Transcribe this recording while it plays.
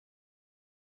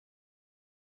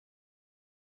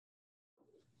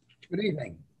Good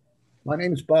evening. My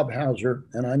name is Bob Hauser,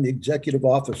 and I'm the Executive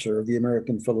Officer of the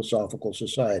American Philosophical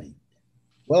Society.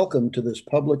 Welcome to this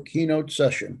public keynote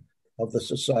session of the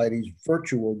Society's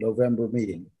virtual November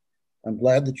meeting. I'm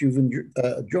glad that you've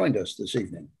joined us this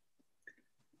evening.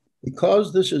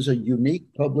 Because this is a unique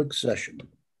public session,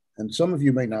 and some of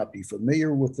you may not be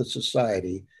familiar with the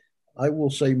Society, I will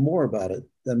say more about it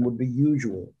than would be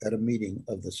usual at a meeting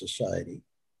of the Society.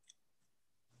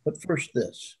 But first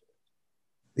this.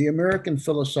 The American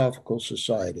Philosophical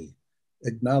Society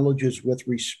acknowledges with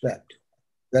respect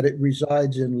that it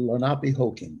resides in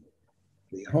Lenapehoking,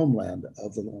 the homeland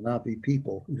of the Lenape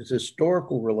people, whose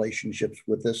historical relationships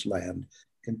with this land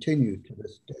continue to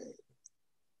this day.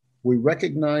 We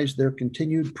recognize their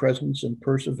continued presence and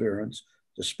perseverance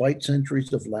despite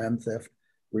centuries of land theft,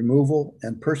 removal,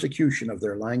 and persecution of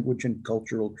their language and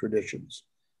cultural traditions.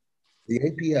 The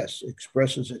APS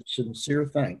expresses its sincere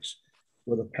thanks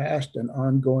for the past and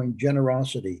ongoing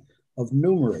generosity of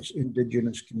numerous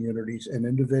Indigenous communities and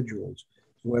individuals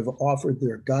who have offered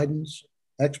their guidance,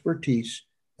 expertise,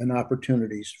 and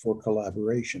opportunities for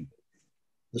collaboration.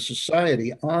 The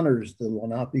Society honors the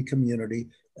Lenape community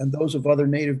and those of other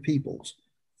Native peoples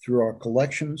through our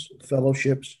collections,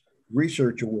 fellowships,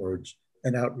 research awards,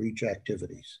 and outreach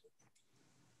activities.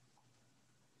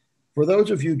 For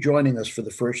those of you joining us for the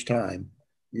first time,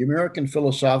 the American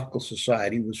Philosophical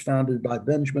Society was founded by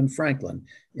Benjamin Franklin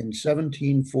in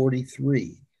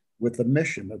 1743 with the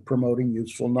mission of promoting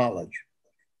useful knowledge.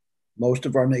 Most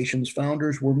of our nation's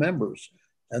founders were members,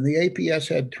 and the APS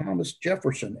had Thomas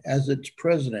Jefferson as its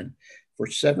president for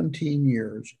 17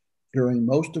 years, during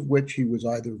most of which he was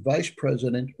either vice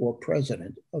president or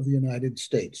president of the United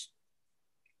States.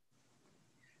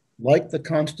 Like the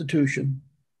Constitution,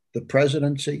 the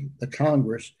presidency, the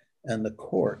Congress, and the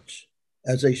courts,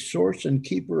 as a source and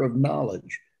keeper of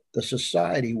knowledge, the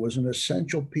Society was an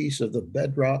essential piece of the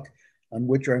bedrock on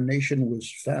which our nation was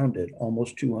founded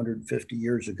almost 250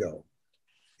 years ago.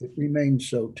 It remains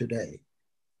so today.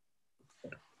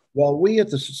 While we at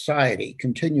the Society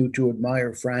continue to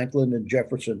admire Franklin and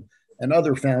Jefferson and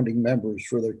other founding members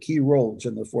for their key roles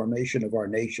in the formation of our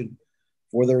nation,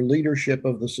 for their leadership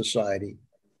of the Society,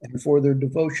 and for their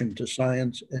devotion to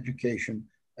science, education,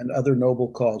 and other noble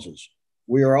causes,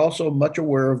 we are also much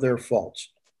aware of their faults,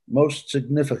 most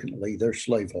significantly their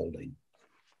slaveholding.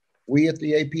 We at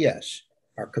the APS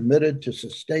are committed to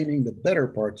sustaining the better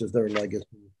parts of their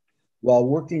legacy while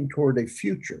working toward a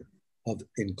future of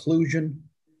inclusion,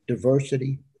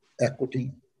 diversity,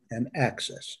 equity, and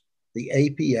access, the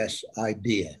APS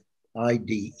IDEA,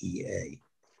 IDEA.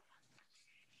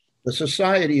 The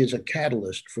Society is a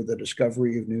catalyst for the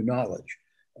discovery of new knowledge.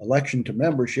 Election to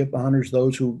membership honors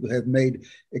those who have made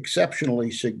exceptionally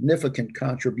significant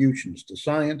contributions to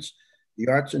science, the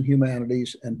arts and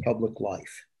humanities, and public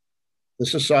life. The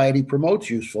Society promotes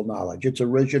useful knowledge, its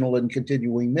original and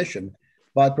continuing mission,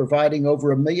 by providing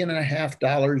over $1.5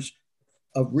 million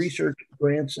of research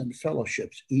grants and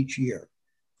fellowships each year,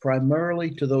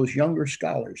 primarily to those younger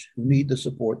scholars who need the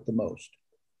support the most.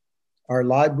 Our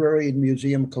library and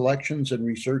museum collections and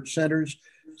research centers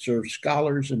serve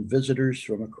scholars and visitors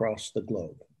from across the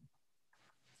globe.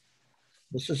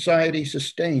 The Society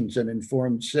sustains and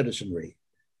informs citizenry.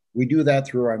 We do that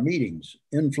through our meetings,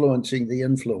 influencing the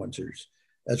influencers,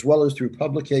 as well as through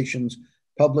publications,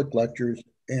 public lectures,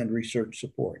 and research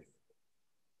support.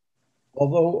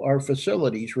 Although our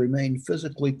facilities remain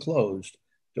physically closed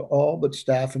to all but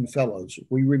staff and fellows,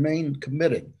 we remain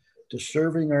committed to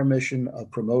serving our mission of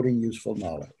promoting useful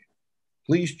knowledge.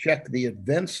 Please check the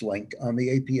events link on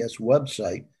the APS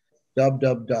website,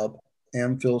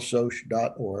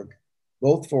 www.amphilsoc.org,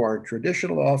 both for our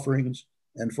traditional offerings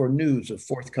and for news of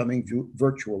forthcoming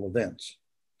virtual events.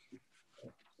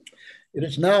 It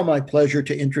is now my pleasure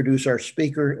to introduce our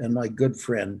speaker and my good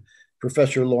friend,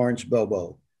 Professor Lawrence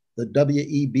Bobo, the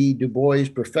W.E.B. Du Bois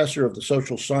Professor of the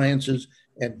Social Sciences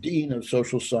and Dean of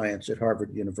Social Science at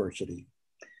Harvard University.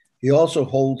 He also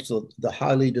holds the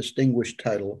highly distinguished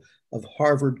title of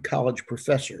Harvard College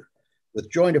Professor,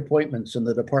 with joint appointments in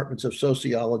the departments of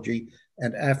Sociology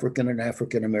and African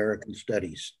American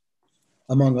Studies.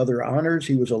 Among other honors,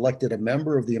 he was elected a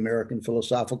member of the American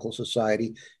Philosophical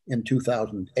Society in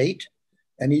 2008,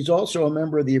 and he's also a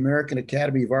member of the American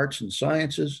Academy of Arts and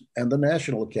Sciences and the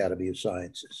National Academy of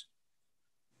Sciences.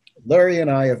 Larry and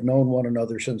I have known one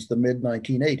another since the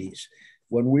mid-1980s,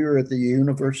 when we were at the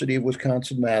University of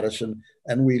Wisconsin-Madison,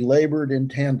 and we labored in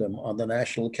tandem on the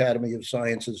National Academy of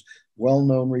Sciences'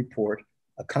 well-known report,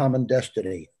 A Common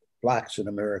Destiny, Blacks in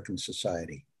American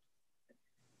Society.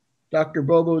 Dr.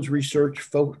 Bobo's research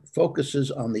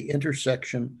focuses on the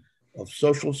intersection of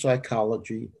social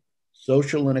psychology,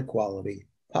 Social Inequality,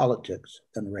 Politics,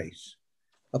 and Race.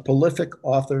 A prolific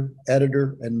author,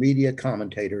 editor, and media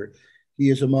commentator, he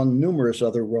is, among numerous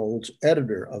other roles,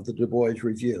 editor of the Du Bois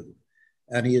Review,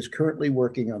 and he is currently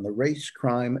working on the Race,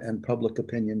 Crime, and Public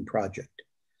Opinion Project.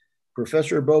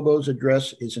 Professor Bobo's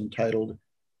address is entitled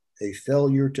A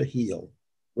Failure to Heal,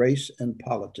 Race and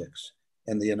Politics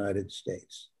in the United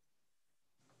States.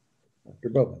 Dr.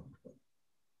 Bobo.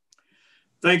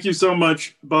 Thank you so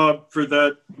much, Bob, for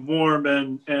that warm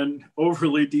and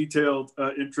overly detailed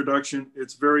introduction.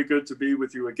 It's very good to be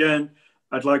with you again.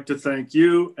 I'd like to thank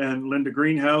you and Linda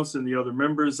Greenhouse and the other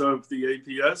members of the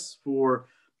APS for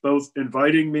both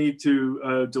inviting me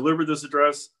to deliver this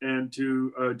address and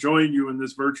to join you in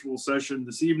this virtual session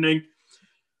this evening.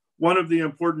 One of the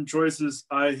important choices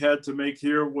I had to make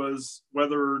here was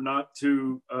whether or not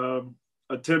to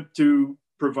attempt to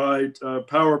provide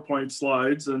PowerPoint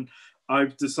slides. And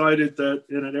I've decided that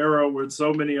in an era where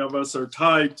so many of us are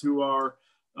tied to our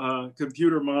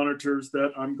computer monitors,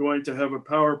 that I'm going to have a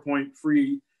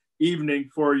PowerPoint-free evening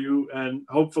for you. And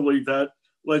hopefully that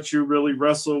lets you really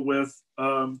wrestle with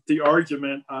the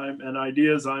argument and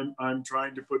ideas I'm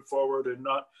trying to put forward and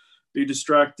not be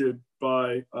distracted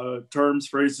by terms,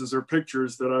 phrases, or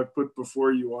pictures that I've put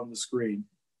before you on the screen.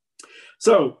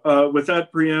 So with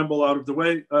that preamble out of the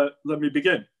way, let me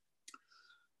begin.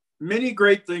 Many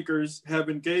great thinkers have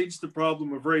engaged the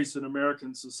problem of race in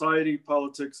American society,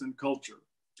 politics, and culture.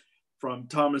 From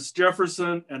Thomas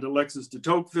Jefferson and Alexis de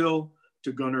Tocqueville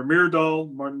to Gunnar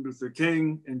Myrdal, Martin Luther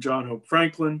King, and John Hope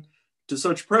Franklin, to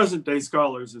such present-day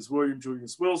scholars as William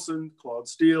Julius Wilson, Claude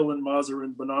Steele, and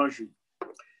Mazarin Banaji.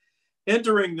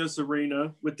 Entering this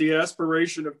arena with the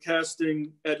aspiration of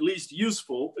casting at least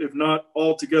useful, if not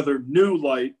altogether new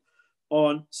light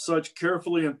on such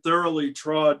carefully and thoroughly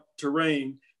trod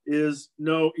terrain is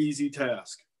no easy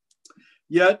task.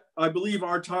 Yet, I believe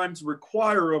our times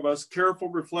require of us careful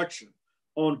reflection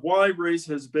on why race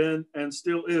has been and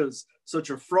still is such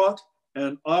a fraught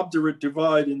and obdurate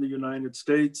divide in the United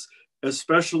States,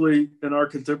 especially in our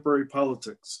contemporary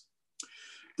politics.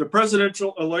 The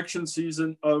presidential election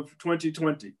season of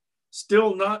 2020,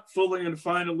 still not fully and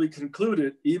finally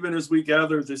concluded, even as we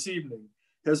gather this evening,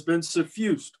 has been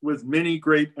suffused with many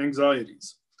great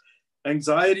anxieties.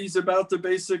 Anxieties about the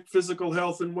basic physical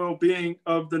health and well-being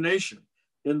of the nation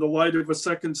in the light of a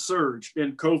second surge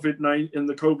in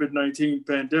the COVID-19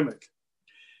 pandemic.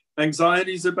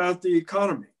 Anxieties about the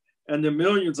economy and the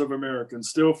millions of Americans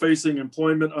still facing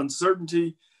employment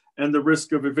uncertainty and the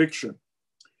risk of eviction.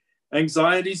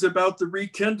 Anxieties about the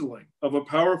rekindling of a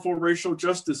powerful racial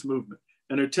justice movement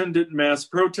and attendant mass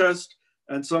protest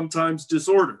and sometimes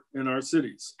disorder in our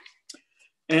cities.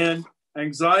 And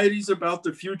anxieties about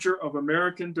the future of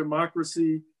American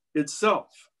democracy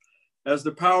itself, as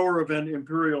the power of an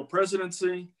imperial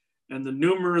presidency and the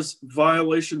numerous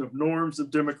violation of norms of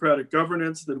democratic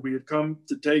governance that we had come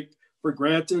to take for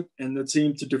granted and that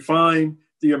seem to define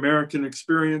the American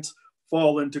experience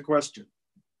fall into question.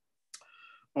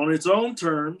 On its own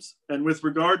terms, and with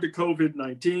regard to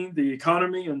COVID-19, the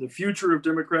economy, and the future of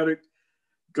democratic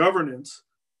governance,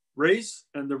 race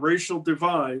and the racial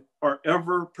divide are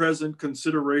ever-present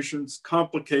considerations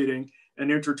complicating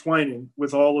and intertwining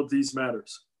with all of these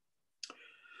matters.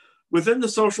 Within the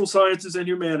social sciences and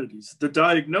humanities, the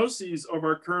diagnoses of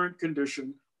our current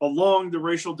condition along the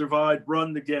racial divide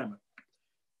run the gamut.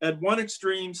 At one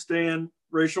extreme stand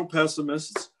racial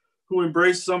pessimists who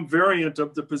embrace some variant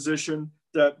of the position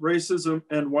that racism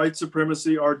and white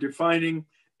supremacy are defining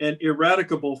and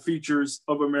eradicable features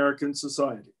of American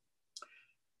society.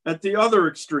 At the other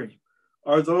extreme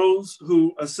are those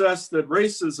who assess that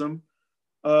racism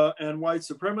and white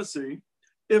supremacy,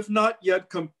 if not yet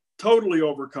totally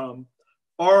overcome,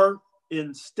 are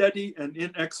in steady and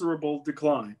inexorable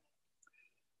decline.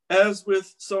 As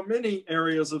with so many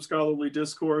areas of scholarly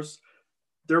discourse,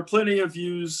 there are plenty of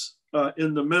views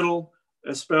in the middle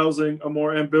espousing a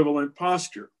more ambivalent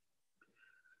posture.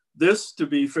 This, to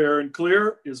be fair and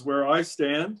clear, is where I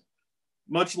stand,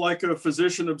 much like a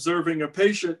physician observing a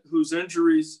patient whose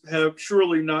injuries have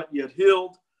surely not yet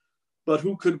healed, but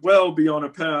who could well be on a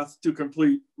path to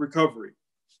complete recovery.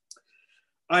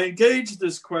 I engage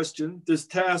this question, this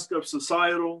task of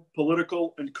societal,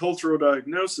 political, and cultural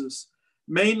diagnosis,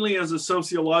 mainly as a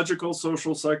sociological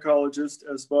social psychologist,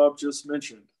 as Bob just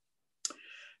mentioned.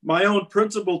 My own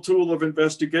principal tool of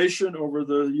investigation over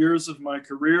the years of my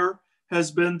career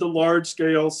has been the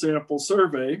large-scale sample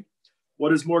survey,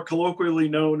 what is more colloquially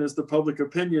known as the public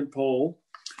opinion poll,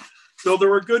 though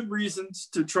there are good reasons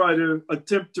to try to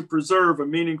attempt to preserve a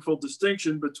meaningful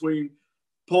distinction between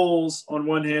polls on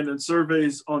one hand and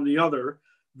surveys on the other.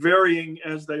 varying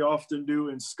as they often do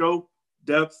in scope,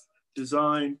 depth,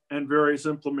 design, and various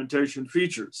implementation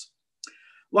features.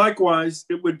 Likewise,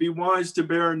 it would be wise to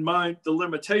bear in mind the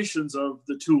limitations of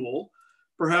the tool,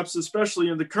 perhaps especially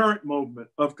in the current moment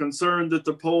of concern that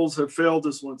the polls have failed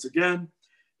us once again,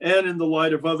 and in the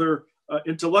light of other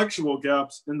intellectual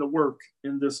gaps in the work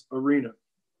in this arena.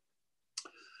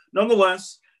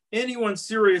 Nonetheless, anyone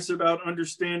serious about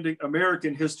understanding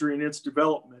American history and its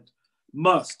development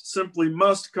simply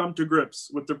must come to grips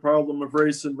with the problem of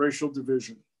race and racial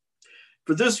division.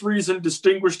 For this reason,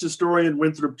 distinguished historian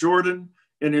Winthrop Jordan,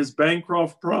 in his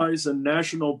Bancroft Prize and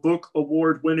National Book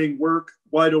Award-winning work,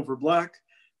 White Over Black,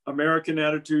 American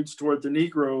Attitudes Toward the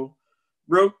Negro,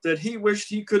 wrote that he wished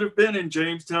he could have been in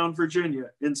Jamestown, Virginia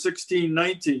in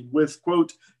 1619 with,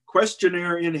 quote,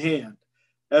 questionnaire in hand,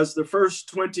 as the first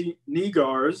 20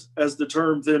 negars, as the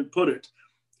term then put it,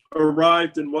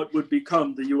 arrived in what would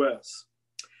become the US.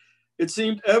 It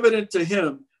seemed evident to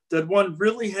him that one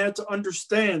really had to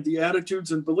understand the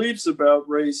attitudes and beliefs about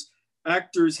race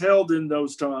actors held in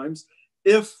those times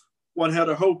if one had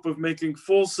a hope of making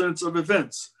full sense of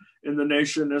events in the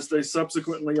nation as they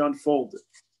subsequently unfolded.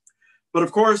 But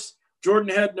of course,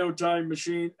 Jordan had no time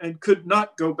machine and could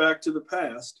not go back to the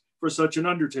past for such an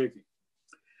undertaking.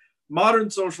 Modern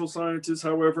social scientists,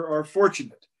 however, are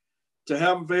fortunate to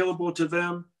have available to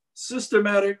them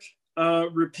systematic,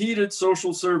 repeated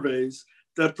social surveys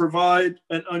that provide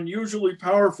an unusually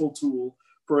powerful tool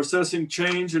for assessing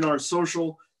change in our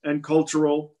social and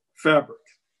cultural fabric.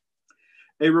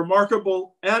 A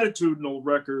remarkable attitudinal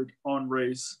record on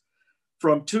race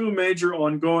from two major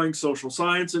ongoing social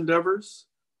science endeavors,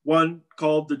 one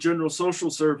called the General Social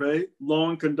Survey,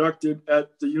 long conducted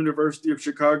at the University of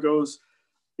Chicago's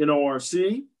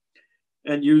NORC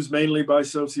and used mainly by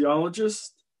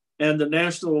sociologists, and the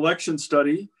National Election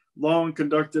Study, long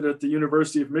conducted at the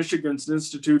University of Michigan's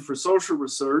Institute for Social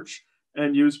Research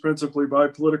and used principally by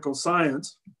political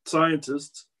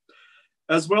scientists,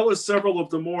 as well as several of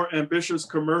the more ambitious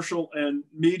commercial and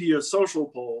media social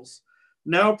polls,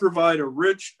 now provide a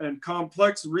rich and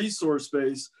complex resource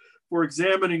base for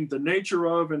examining the nature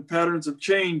of and patterns of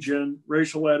change in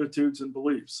racial attitudes and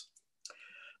beliefs.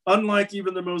 Unlike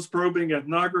even the most probing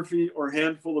ethnography or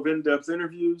handful of in-depth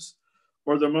interviews,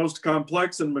 or the most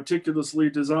complex and meticulously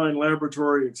designed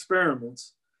laboratory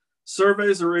experiments,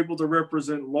 surveys are able to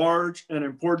represent large and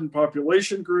important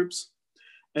population groups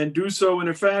and do so in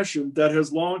a fashion that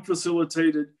has long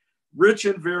facilitated rich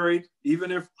and varied,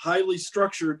 even if highly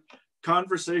structured,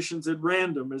 conversations at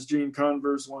random, as Gene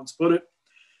Converse once put it,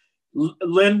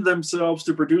 lend themselves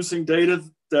to producing data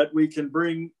that we can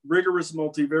bring rigorous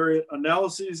multivariate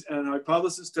analyses and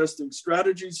hypothesis testing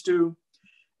strategies to,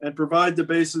 and provide the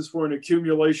basis for an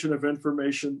accumulation of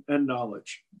information and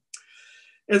knowledge.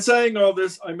 In saying all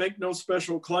this, I make no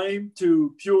special claim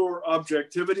to pure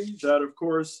objectivity. That, of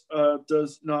course,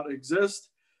 does not exist,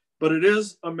 but it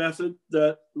is a method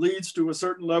that leads to a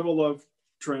certain level of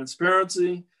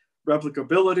transparency,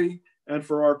 replicability, and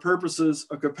for our purposes,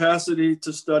 a capacity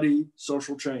to study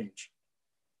social change.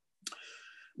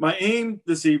 My aim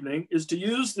this evening is to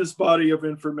use this body of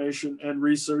information and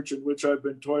research in which I've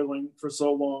been toiling for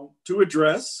so long to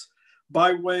address,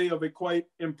 by way of a quite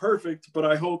imperfect, but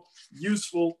I hope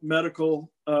useful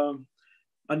medical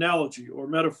analogy or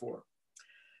metaphor.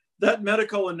 That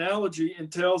medical analogy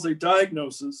entails a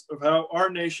diagnosis of how our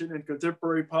nation and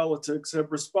contemporary politics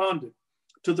have responded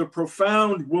to the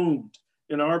profound wound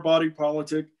in our body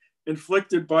politic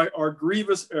inflicted by our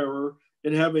grievous error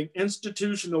in having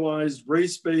institutionalized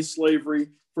race-based slavery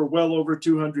for well over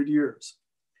 200 years.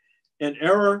 An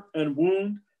error and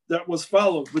wound that was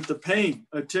followed with the pain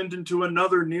attendant to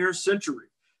another near century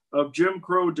of Jim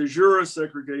Crow de jure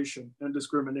segregation and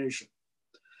discrimination.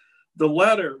 The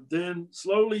latter then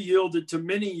slowly yielded to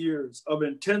many years of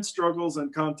intense struggles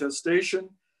and contestation,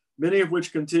 many of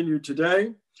which continue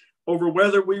today, over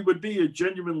whether we would be a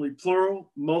genuinely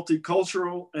plural,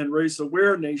 multicultural, and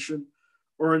race-aware nation,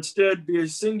 or instead be a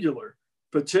singular,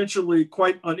 potentially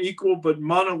quite unequal but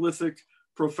monolithic,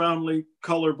 profoundly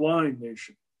colorblind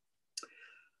nation.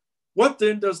 What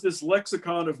then does this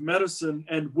lexicon of medicine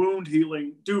and wound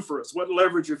healing do for us? What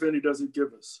leverage, if any, does it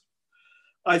give us?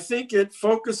 I think it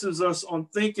focuses us on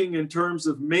thinking in terms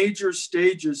of major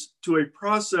stages to a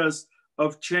process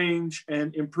of change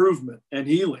and improvement and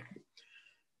healing.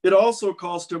 It also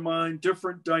calls to mind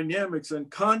different dynamics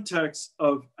and contexts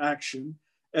of action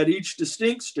at each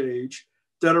distinct stage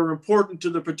that are important to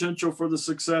the potential for the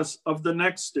success of the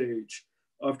next stage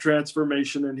of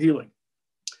transformation and healing.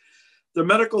 The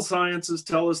medical sciences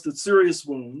tell us that serious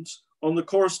wounds on the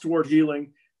course toward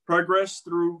healing progress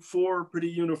through four pretty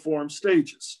uniform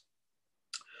stages.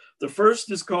 The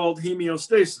first is called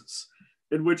hemostasis,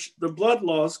 in which the blood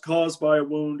loss caused by a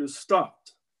wound is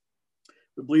stopped.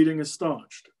 The bleeding is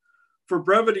staunched. For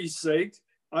brevity's sake,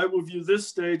 I will view this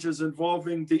stage as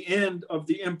involving the end of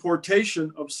the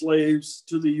importation of slaves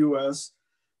to the US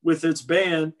with its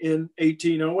ban in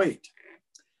 1808.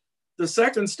 The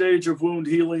second stage of wound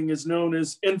healing is known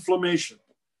as inflammation,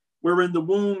 wherein the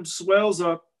wound swells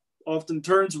up, often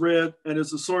turns red, and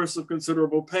is a source of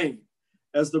considerable pain,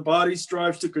 as the body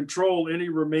strives to control any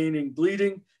remaining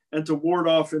bleeding and to ward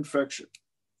off infection.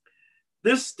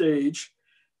 This stage,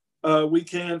 we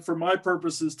can, for my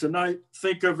purposes tonight,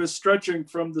 think of as stretching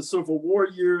from the Civil War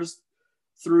years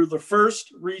through the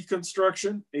first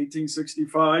Reconstruction,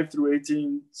 1865 through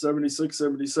 1876,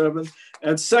 77,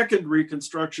 and second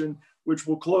Reconstruction, which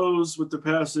will close with the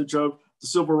passage of the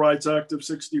Civil Rights Act of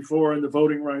 64 and the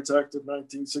Voting Rights Act of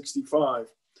 1965,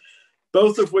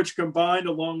 both of which combined,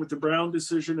 along with the Brown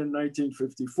decision in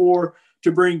 1954,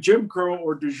 to bring Jim Crow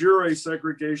or de jure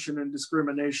segregation and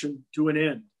discrimination to an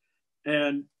end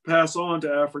and pass on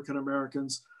to African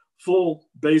Americans full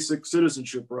basic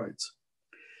citizenship rights.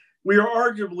 We are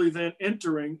arguably then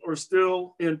entering or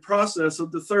still in process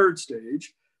of the third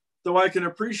stage, though I can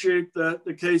appreciate that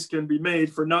the case can be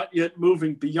made for not yet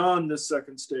moving beyond this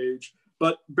second stage,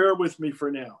 but bear with me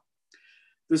for now.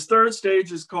 This third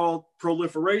stage is called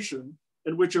proliferation,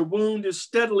 in which a wound is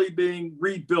steadily being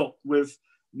rebuilt with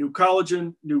new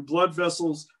collagen, new blood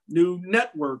vessels, new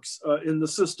networks in the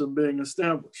system being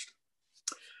established.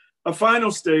 A final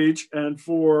stage, and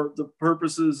for the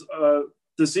purposes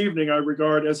this evening I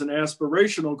regard as an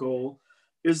aspirational goal,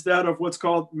 is that of what's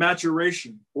called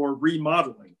maturation or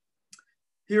remodeling.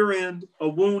 Herein, a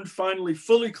wound finally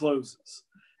fully closes,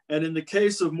 and in the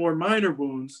case of more minor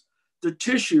wounds, the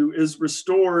tissue is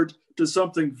restored to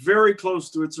something very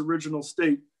close to its original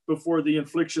state before the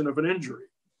infliction of an injury.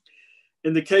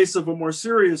 In the case of a more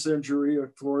serious injury,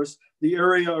 of course, the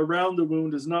area around the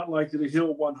wound is not likely to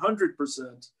heal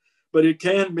 100%, but it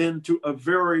can mend to a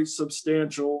very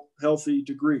substantial, healthy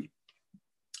degree.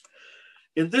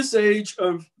 In this age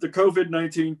of the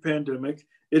COVID-19 pandemic,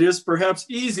 it is perhaps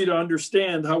easy to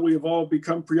understand how we have all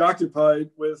become preoccupied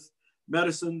with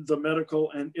medicine, the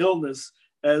medical, and illness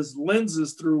as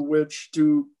lenses through which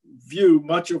to view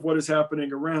much of what is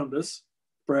happening around us,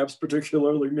 perhaps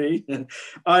particularly me. And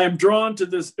I am drawn to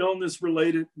this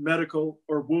illness-related medical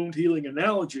or wound healing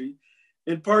analogy,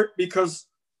 in part because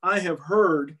I have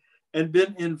heard and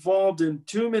been involved in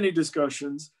too many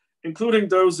discussions, including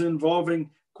those involving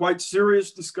quite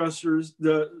serious discussers,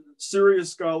 the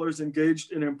serious scholars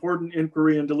engaged in important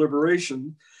inquiry and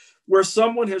deliberation, where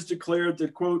someone has declared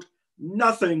that, quote,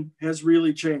 nothing has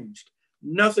really changed.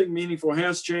 Nothing meaningful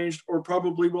has changed or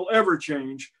probably will ever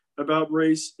change about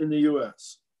race in the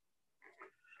US.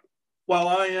 While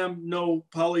I am no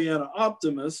Pollyanna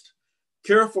optimist,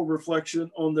 careful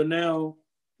reflection on the now,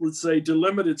 let's say,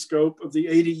 delimited scope of the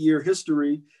 80-year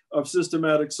history of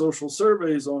systematic social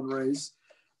surveys on race,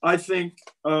 I think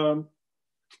the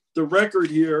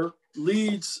record here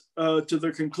leads to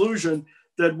the conclusion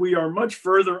that we are much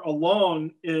further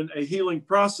along in a healing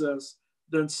process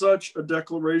than such a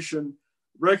declaration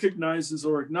recognizes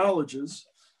or acknowledges,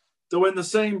 though in the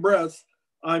same breath,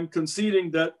 I'm conceding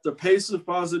that the pace of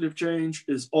positive change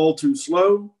is all too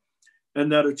slow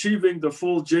and that achieving the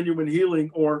full genuine healing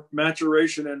or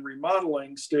maturation and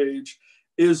remodeling stage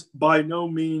is by no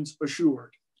means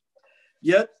assured.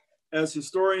 Yet, as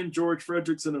historian George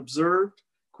Fredrickson observed,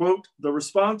 quote, the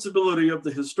responsibility of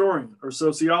the historian or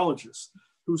sociologist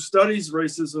who studies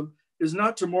racism is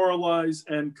not to moralize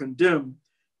and condemn,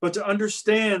 but to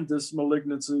understand this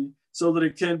malignancy so that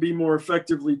it can be more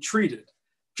effectively treated,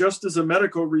 just as a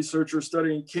medical researcher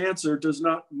studying cancer does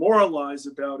not moralize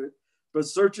about it, but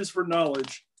searches for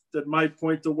knowledge that might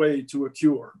point the way to a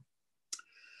cure.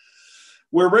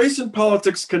 Where race and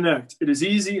politics connect, it is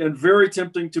easy and very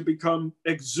tempting to become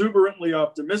exuberantly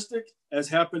optimistic, as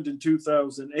happened in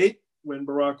 2008 when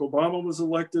Barack Obama was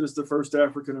elected as the first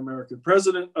African-American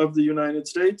president of the United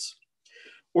States,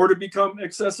 or to become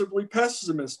excessively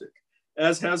pessimistic,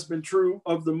 as has been true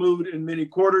of the mood in many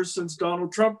quarters since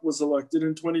Donald Trump was elected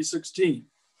in 2016.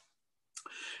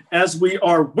 As we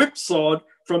are whipsawed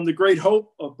from the great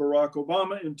hope of Barack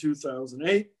Obama in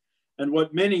 2008, and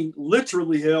what many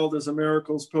literally hailed as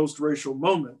America's post-racial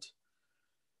moment,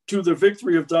 to the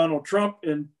victory of Donald Trump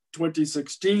in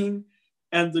 2016,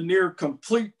 and the near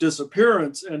complete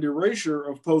disappearance and erasure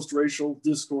of post-racial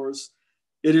discourse,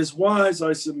 it is wise,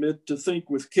 I submit, to think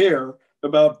with care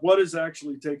about what is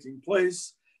actually taking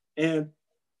place and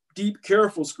deep,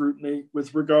 careful scrutiny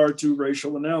with regard to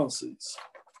racial analyses.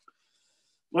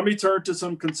 Let me turn to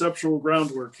some conceptual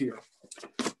groundwork here.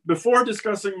 Before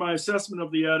discussing my assessment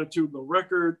of the attitudinal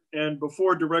record and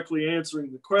before directly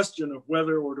answering the question of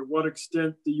whether or to what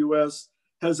extent the US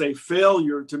has a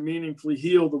failure to meaningfully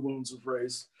heal the wounds of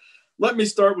race, let me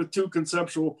start with two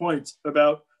conceptual points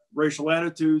about racial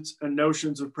attitudes and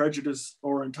notions of prejudice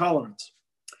or intolerance.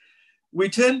 We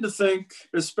tend to think,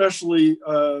 especially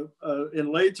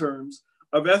in lay terms,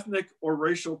 of ethnic or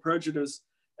racial prejudice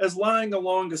as lying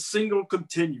along a single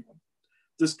continuum.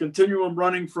 This continuum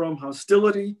running from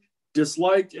hostility,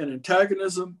 dislike, and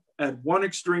antagonism at one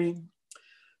extreme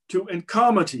to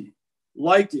encomity,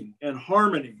 liking, and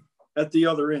harmony at the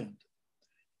other end.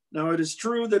 Now, it is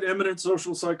true that eminent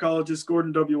social psychologist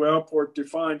Gordon W. Allport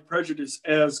defined prejudice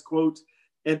as, quote,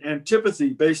 an antipathy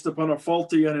based upon a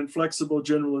faulty and inflexible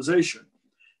generalization.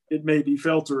 It may be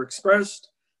felt or expressed.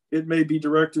 It may be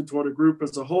directed toward a group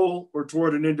as a whole or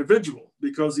toward an individual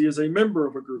because he is a member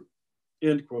of a group,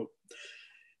 end quote.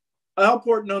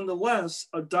 Allport nonetheless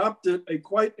adopted a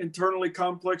quite internally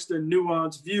complex and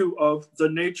nuanced view of the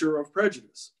nature of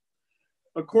prejudice.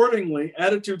 Accordingly,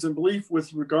 attitudes and belief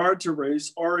with regard to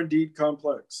race are indeed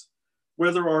complex.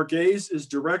 Whether our gaze is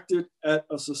directed at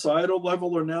a societal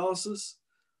level analysis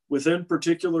within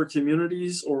particular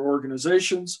communities or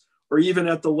organizations, or even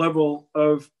at the level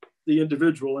of the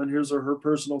individual and his or her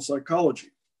personal psychology.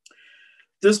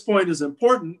 This point is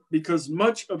important because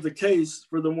much of the case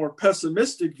for the more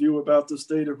pessimistic view about the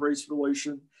state of race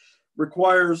relation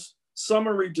requires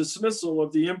summary dismissal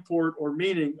of the import or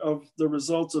meaning of the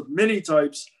results of many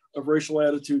types of racial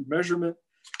attitude measurement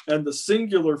and the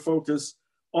singular focus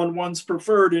on one's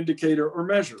preferred indicator or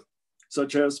measure,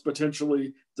 such as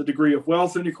potentially the degree of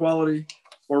wealth inequality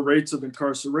or rates of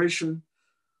incarceration,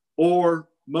 or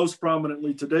most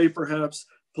prominently today, perhaps,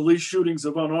 police shootings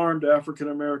of unarmed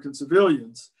African-American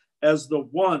civilians as the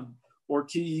one or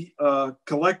key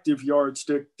collective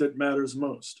yardstick that matters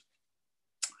most.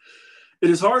 It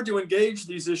is hard to engage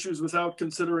these issues without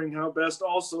considering how best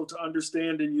also to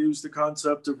understand and use the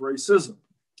concept of racism.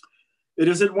 It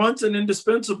is at once an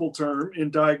indispensable term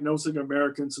in diagnosing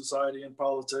American society and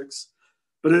politics,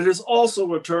 but it is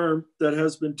also a term that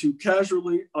has been too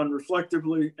casually,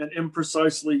 unreflectively, and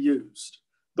imprecisely used,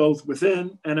 both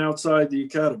within and outside the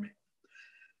academy.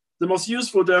 The most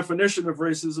useful definition of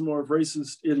racism or of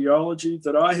racist ideology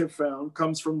that I have found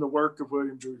comes from the work of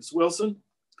William Julius Wilson.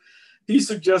 He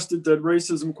suggested that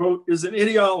racism, quote, is an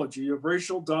ideology of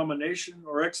racial domination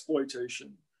or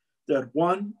exploitation that,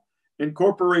 one,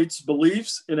 incorporates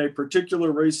beliefs in a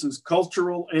particular race's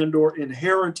cultural and or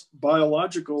inherent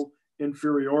biological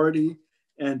inferiority,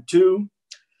 and two,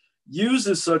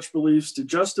 uses such beliefs to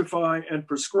justify and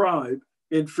prescribe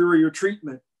inferior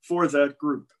treatment for that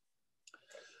group.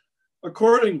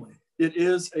 Accordingly, it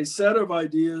is a set of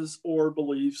ideas or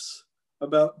beliefs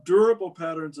about durable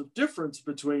patterns of difference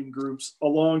between groups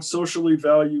along socially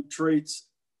valued traits,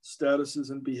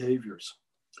 statuses, and behaviors.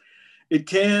 It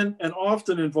can and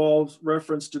often involves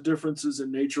reference to differences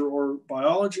in nature or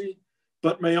biology,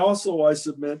 but may also, I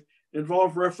submit,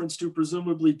 involve reference to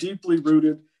presumably deeply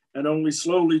rooted and only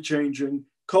slowly changing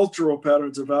cultural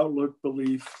patterns of outlook,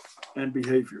 belief, and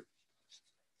behavior.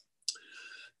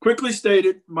 Quickly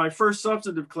stated, my first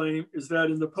substantive claim is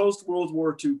that in the post-World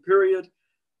War II period,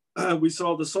 we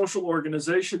saw the social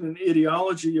organization and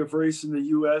ideology of race in the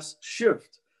US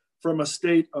shift from a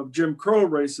state of Jim Crow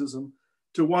racism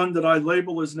to one that I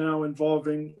label as now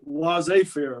involving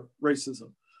laissez-faire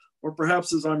racism, or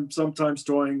perhaps as I'm sometimes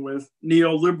toying with,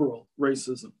 neoliberal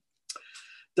racism.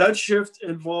 That shift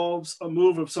involves a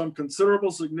move of some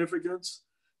considerable significance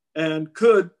and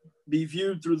could be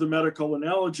viewed through the medical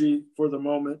analogy for the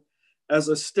moment as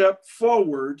a step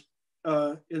forward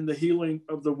in the healing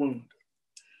of the wound.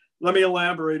 Let me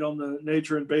elaborate on the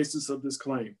nature and basis of this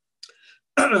claim.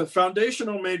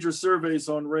 Foundational major surveys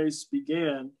on race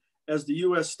began as the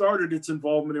US started its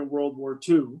involvement in World War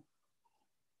II,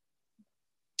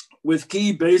 with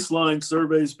key baseline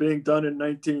surveys being done in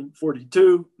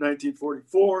 1942,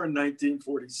 1944, and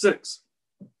 1946.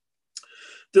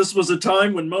 This was a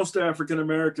time when most African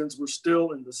Americans were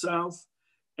still in the South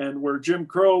and where Jim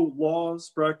Crow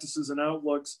laws, practices, and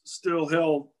outlooks still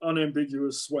held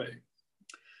unambiguous sway.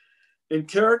 In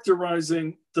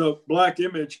characterizing the Black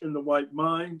image in the white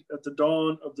mind at the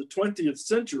dawn of the 20th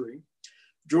century,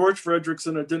 George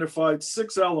Frederickson identified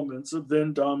 6 elements of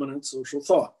then dominant social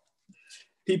thought.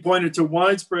 He pointed to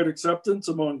widespread acceptance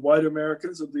among white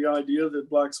Americans of the idea that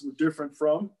Blacks were different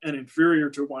from and inferior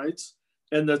to whites,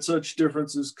 and that such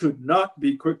differences could not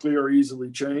be quickly or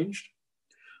easily changed.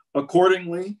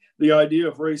 Accordingly, the idea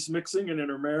of race mixing and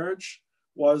intermarriage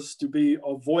was to be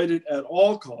avoided at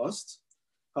all costs.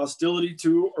 Hostility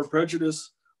to or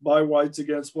prejudice by whites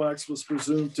against blacks was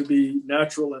presumed to be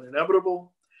natural and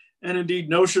inevitable. And indeed,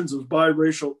 notions of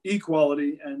biracial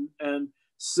equality and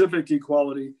civic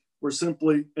equality were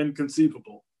simply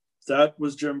inconceivable. That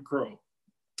was Jim Crow.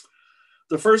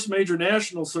 The first major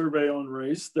national survey on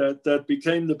race that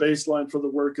became the baseline for the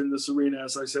work in this arena,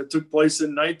 as I said, took place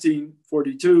in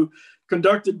 1942,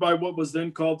 conducted by what was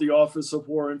then called the Office of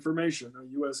War Information,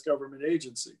 a US government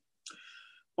agency.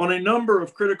 On a number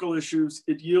of critical issues,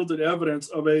 it yielded evidence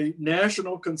of a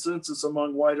national consensus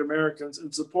among white Americans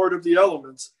in support of the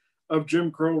elements of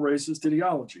Jim Crow racist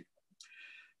ideology.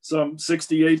 Some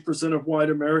 68% of white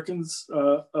Americans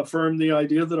affirmed the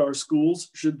idea that our schools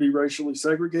should be racially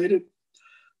segregated.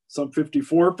 Some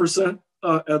 54%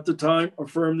 at the time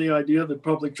affirmed the idea that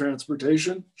public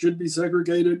transportation should be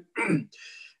segregated.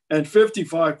 And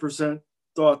 55%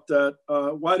 thought that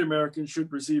white Americans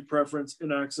should receive preference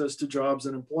in access to jobs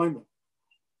and employment.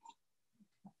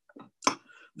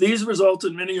 These results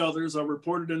and many others are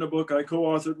reported in a book I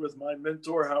co-authored with my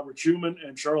mentor, Howard Schuman,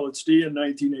 and Charlotte Stee in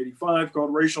 1985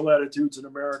 called Racial Attitudes in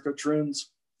America,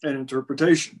 Trends and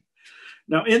Interpretation.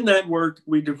 Now, in that work,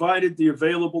 we divided the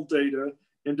available data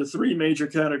into three major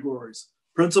categories: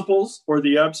 principles, or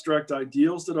the abstract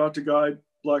ideals that ought to guide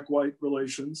Black-white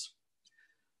relations;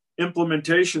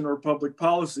 implementation, or public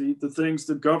policy, the things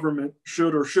that government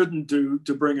should or shouldn't do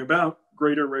to bring about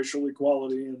greater racial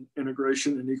equality and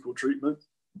integration and equal treatment;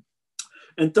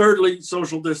 and thirdly,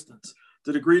 social distance,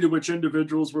 the degree to which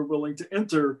individuals were willing to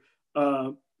enter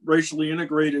racially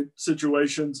integrated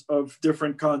situations of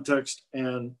different context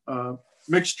and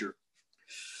mixture.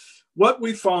 What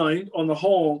we find on the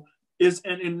whole is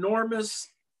an enormous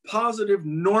positive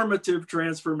normative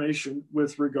transformation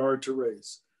with regard to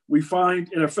race. We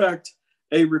find, in effect,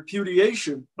 a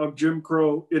repudiation of Jim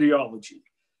Crow ideology,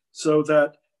 so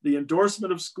that the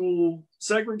endorsement of school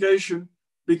segregation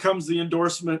becomes the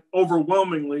endorsement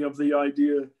overwhelmingly of the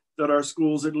idea that our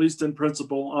schools, at least in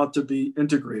principle, ought to be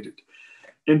integrated.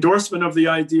 Endorsement of the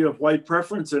idea of white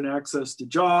preference and access to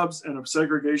jobs and of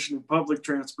segregation in public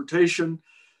transportation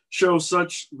show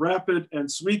such rapid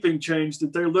and sweeping change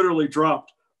that they literally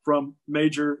dropped from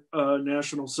major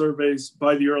national surveys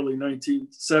by the early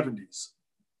 1970s.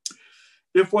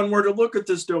 If one were to look at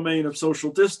this domain of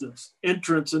social distance,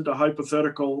 entrance into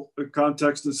hypothetical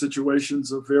context and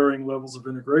situations of varying levels of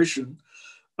integration,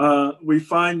 we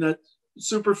find that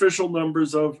superficial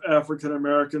numbers of African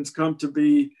Americans come to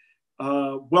be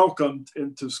welcomed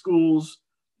into schools,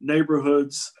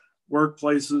 neighborhoods,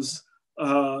 workplaces,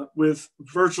 with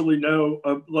virtually no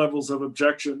levels of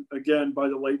objection, again, by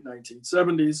the late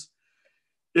 1970s.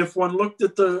 If one looked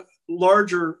at the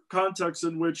larger context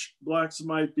in which Blacks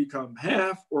might become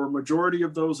half or a majority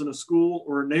of those in a school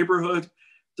or a neighborhood,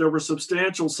 there were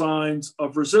substantial signs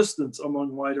of resistance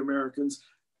among white Americans,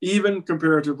 even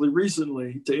comparatively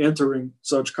recently, to entering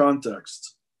such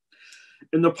contexts.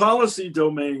 In the policy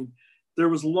domain, there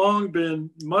was long been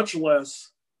much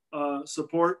less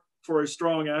support for a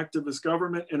strong activist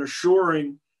government in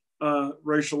assuring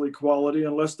racial equality,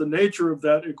 unless the nature of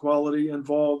that equality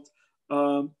involved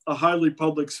a highly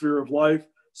public sphere of life,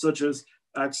 such as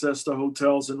access to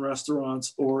hotels and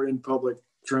restaurants or in public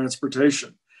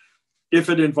transportation. If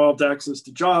it involved access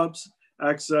to jobs,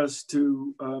 access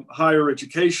to higher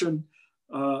education,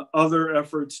 other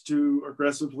efforts to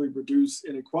aggressively reduce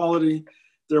inequality,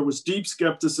 there was deep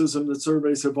skepticism that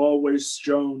surveys have always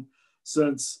shown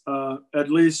since at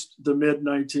least the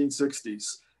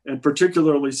mid-1960s, and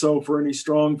particularly so for any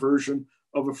strong version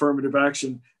of affirmative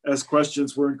action, as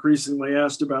questions were increasingly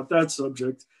asked about that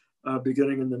subject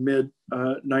beginning in the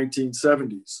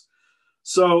mid-1970s.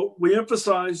 So we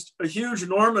emphasized a huge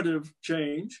normative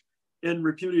change in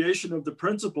repudiation of the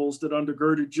principles that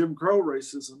undergirded Jim Crow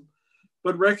racism,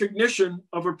 but recognition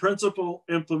of a principle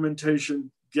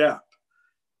implementation gap,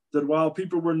 that while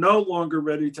people were no longer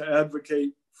ready to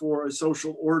advocate for a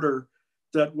social order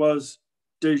that was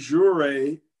de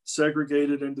jure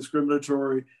segregated and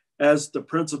discriminatory as the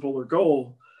principle or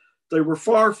goal, they were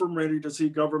far from ready to see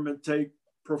government take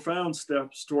profound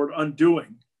steps toward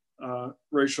undoing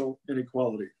racial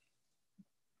inequality.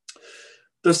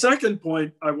 The second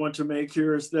point I want to make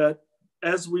here is that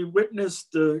as we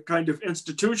witnessed the kind of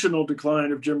institutional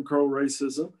decline of Jim Crow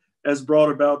racism, as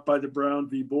brought about by the Brown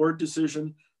v. Board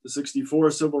decision, the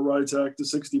 '64 Civil Rights Act, the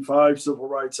 '65 Civil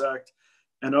Rights Act,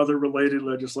 and other related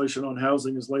legislation on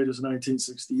housing as late as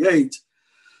 1968,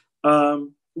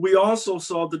 we also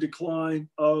saw the decline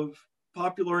of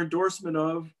popular endorsement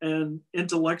of and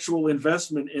intellectual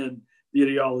investment in the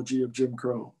ideology of Jim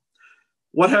Crow.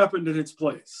 What happened in its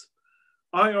place?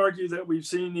 I argue that we've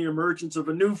seen the emergence of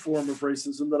a new form of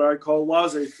racism that I call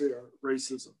laissez-faire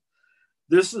racism.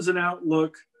 This is an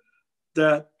outlook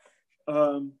that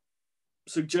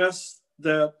suggests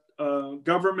that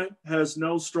government has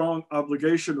no strong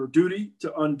obligation or duty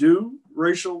to undo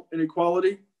racial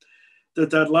inequality,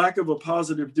 that lack of a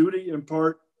positive duty in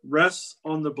part rests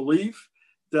on the belief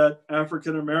that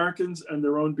African Americans and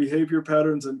their own behavior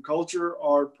patterns and culture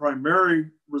are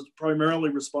primarily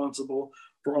responsible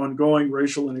for ongoing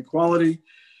racial inequality,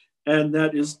 and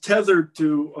that is tethered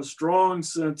to a strong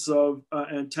sense of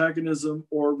antagonism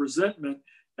or resentment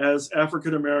as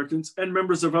African Americans and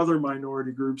members of other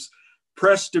minority groups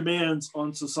press demands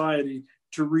on society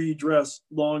to redress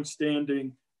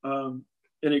longstanding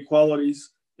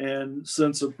inequalities and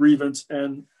sense of grievance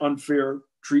and unfair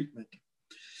treatment.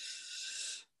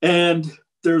 And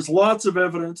there's lots of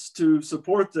evidence to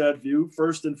support that view.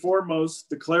 First and foremost,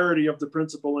 the clarity of the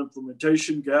principal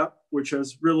implementation gap, which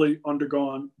has really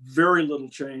undergone very little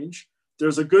change.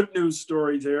 There's a good news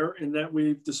story there in that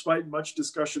we've, despite much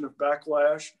discussion of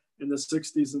backlash in the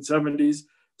 60s and 70s,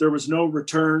 there was no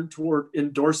return toward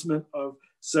endorsement of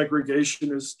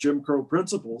segregationist Jim Crow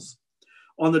principles.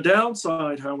 On the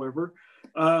downside, however,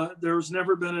 there's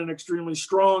never been an extremely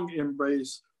strong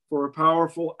embrace for a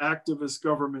powerful activist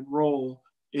government role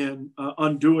in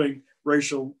undoing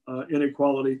racial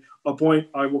inequality, a point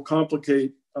I will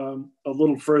complicate a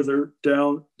little further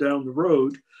down the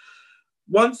road.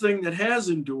 One thing that has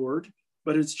endured,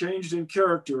 but it's changed in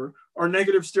character, are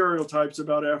negative stereotypes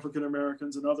about African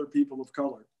Americans and other people of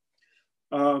color.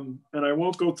 And I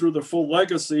won't go through the full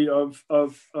legacy of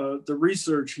the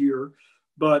research here,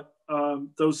 but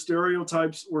those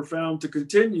stereotypes were found to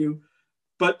continue,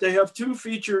 but they have two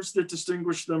features that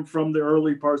distinguish them from the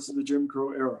early parts of the Jim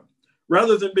Crow era.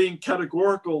 Rather than being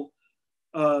categorical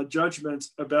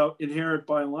judgments about inherent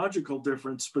biological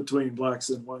difference between Blacks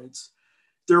and whites,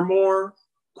 they're more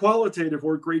qualitative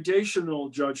or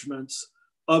gradational judgments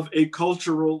of a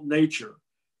cultural nature,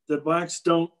 that Blacks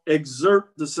don't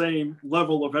exert the same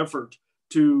level of effort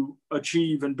to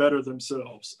achieve and better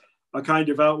themselves, a kind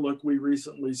of outlook we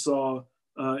recently saw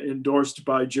endorsed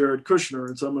by Jared Kushner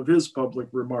in some of his public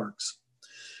remarks.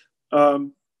 That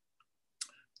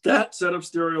set of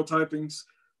stereotypes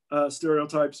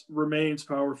remains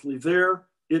powerfully there.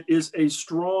 It is a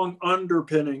strong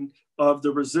underpinning of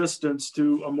the resistance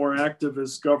to a more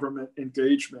activist government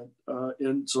engagement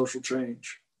in social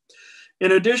change.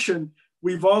 In addition,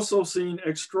 we've also seen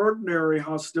extraordinary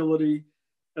hostility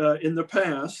in the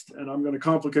past, and I'm going to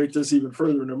complicate this even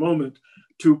further in a moment,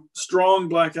 to strong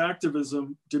Black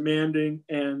activism demanding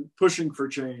and pushing for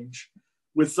change,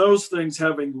 with those things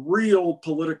having real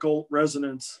political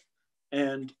resonance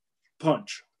and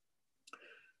punch.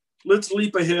 Let's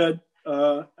leap ahead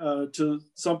to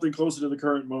something closer to the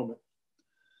current moment.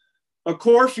 A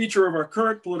core feature of our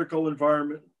current political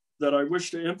environment that I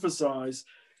wish to emphasize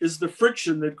is the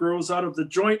friction that grows out of the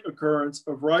joint occurrence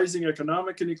of rising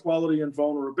economic inequality and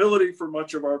vulnerability for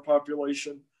much of our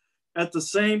population, at the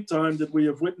same time that we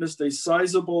have witnessed a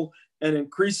sizable and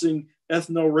increasing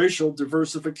ethno-racial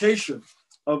diversification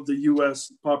of the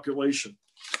US population.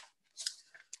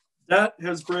 That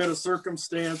has bred a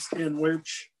circumstance in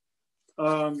which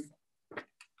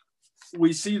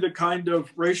we see the kind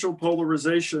of racial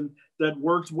polarization that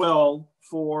worked well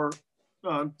for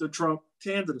the Trump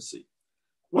candidacy.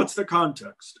 What's the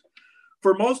context?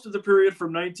 For most of the period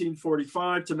from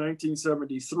 1945 to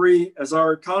 1973, as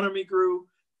our economy grew,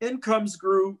 incomes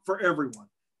grew for everyone,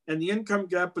 and the income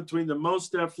gap between the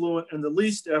most affluent and the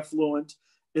least affluent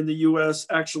in the US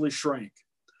actually shrank.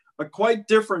 A quite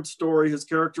different story has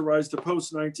characterized the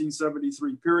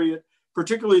post-1973 period,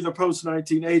 particularly the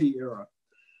post-1980 era.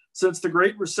 Since the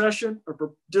Great Recession, a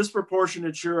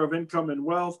disproportionate share of income and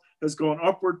wealth has gone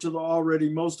upward to the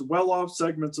already most well-off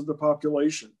segments of the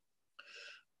population.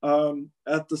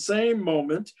 At the same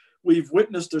moment, we've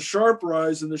witnessed a sharp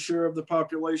rise in the share of the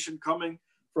population coming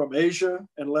from Asia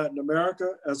and Latin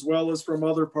America, as well as from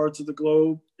other parts of the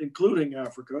globe, including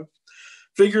Africa.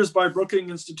 Figures by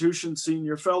Brookings Institution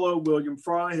senior fellow William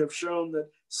Fry have shown that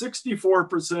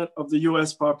 64% of the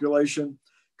US population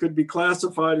could be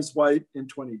classified as white in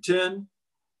 2010.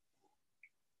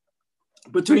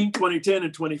 Between 2010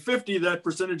 and 2050, that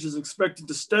percentage is expected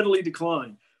to steadily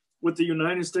decline, with the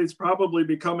United States probably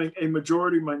becoming a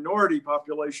majority-minority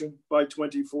population by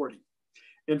 2040.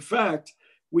 In fact,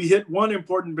 we hit one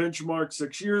important benchmark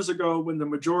 6 years ago when the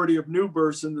majority of new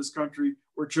births in this country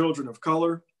were children of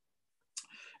color.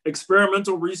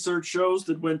 Experimental research shows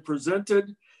that when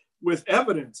presented with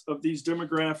evidence of these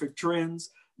demographic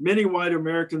trends, many white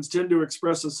Americans tend to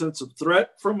express a sense of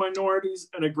threat from minorities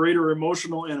and a greater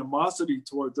emotional animosity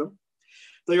toward them.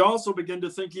 They also begin to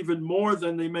think even more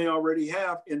than they may already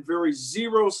have in very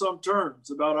zero-sum terms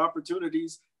about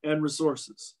opportunities and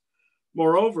resources.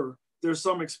 Moreover, there's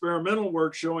some experimental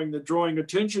work showing that drawing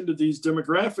attention to these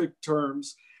demographic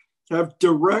terms have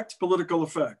direct political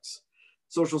effects.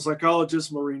 Social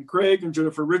psychologists Maureen Craig and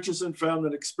Jennifer Richardson found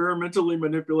that experimentally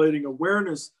manipulating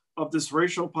awareness of this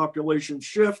racial population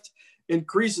shift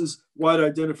increases wide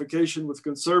identification with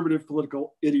conservative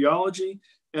political ideology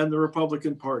and the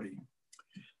Republican Party.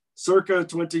 Circa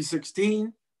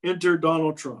 2016, enter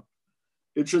Donald Trump.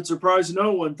 It should surprise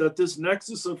no one that this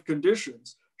nexus of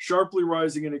conditions, sharply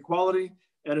rising inequality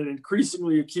and an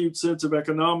increasingly acute sense of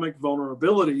economic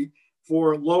vulnerability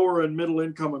for lower and middle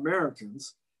income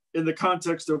Americans, in the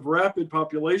context of rapid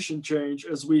population change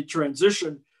as we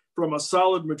transition from a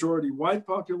solid majority white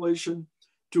population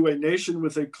to a nation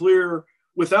with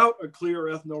without a clear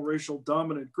ethno-racial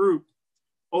dominant group,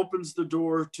 opens the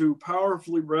door to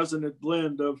powerfully resonant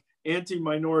blend of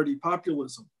anti-minority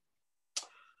populism,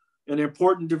 an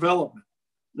important development.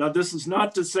 Now, this is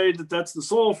not to say that that's the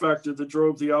sole factor that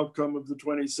drove the outcome of the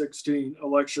 2016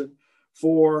 election.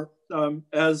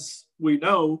 As we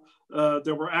know,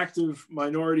 there were active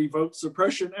minority vote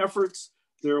suppression efforts.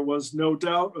 There was no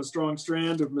doubt a strong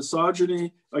strand of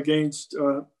misogyny against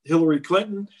Hillary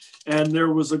Clinton, and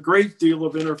there was a great deal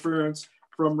of interference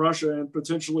from Russia and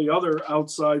potentially other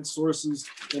outside sources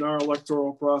in our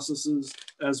electoral processes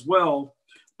as well.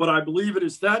 But I believe it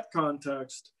is that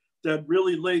context that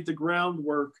really laid the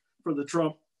groundwork for the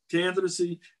Trump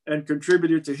candidacy and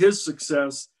contributed to his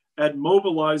success at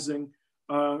mobilizing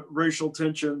racial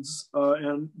tensions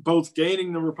and both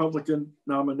gaining the Republican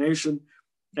nomination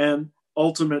and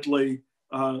ultimately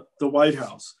the White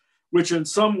House, which in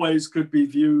some ways could be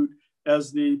viewed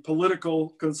as the political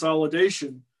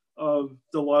consolidation of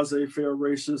the laissez-faire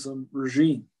racism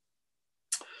regime.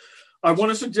 I want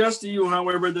to suggest to you,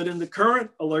 however, that in the current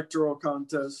electoral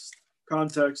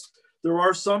context, there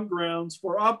are some grounds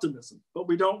for optimism, but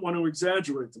we don't want to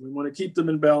exaggerate them. We want to keep them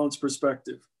in balanced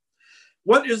perspective.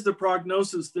 What is the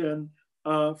prognosis then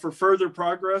for further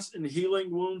progress in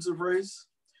healing wounds of race?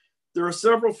 There are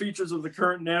several features of the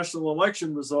current national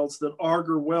election results that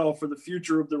augur well for the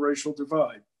future of the racial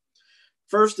divide.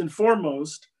 First and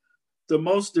foremost, the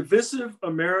most divisive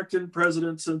American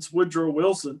president since Woodrow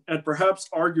Wilson, and perhaps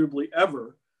arguably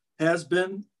ever, has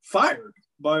been fired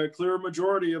by a clear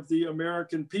majority of the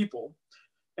American people.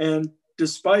 And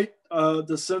despite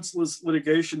the senseless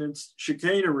litigation and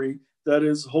chicanery that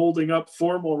is holding up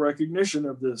formal recognition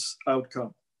of this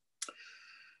outcome.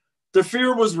 The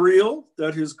fear was real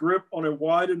that his grip on a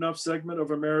wide enough segment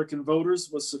of American voters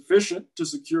was sufficient to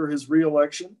secure his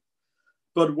reelection,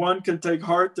 but one can take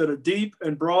heart that a deep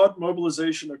and broad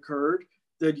mobilization occurred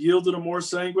that yielded a more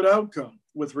sanguine outcome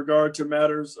with regard to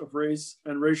matters of race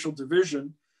and racial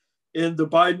division in the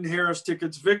Biden-Harris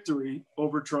ticket's victory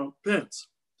over Trump-Pence.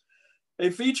 A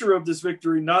feature of this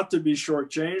victory not to be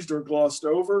shortchanged or glossed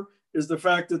over is the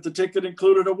fact that the ticket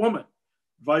included a woman,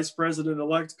 Vice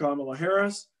President-elect Kamala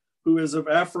Harris, who is of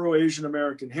Afro-Asian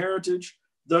American heritage,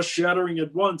 thus shattering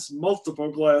at once multiple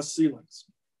glass ceilings.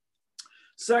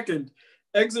 Second,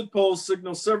 exit polls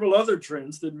signal several other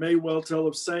trends that may well tell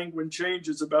of sanguine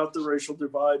changes about the racial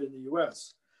divide in the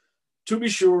US. To be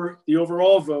sure, the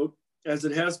overall vote, as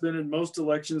it has been in most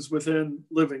elections within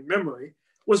living memory,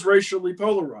 was racially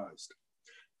polarized.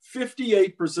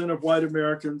 58% of white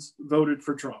Americans voted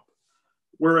for Trump,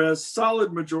 whereas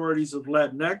solid majorities of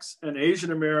Latinx and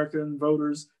Asian American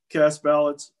voters cast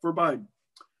ballots for Biden,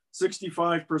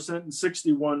 65% and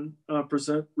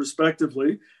 61%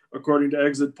 respectively, according to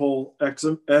exit poll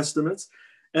estimates,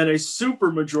 and a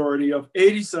supermajority of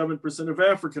 87% of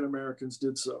African Americans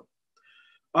did so.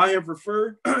 I have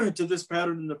referred to this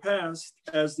pattern in the past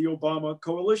as the Obama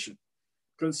coalition,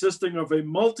 consisting of a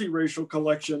multiracial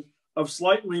collection of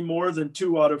slightly more than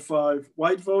 2 out of 5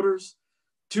 white voters,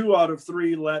 2 out of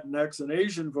 3 Latinx and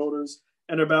Asian voters,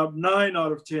 and about 9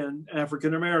 out of 10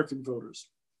 African American voters.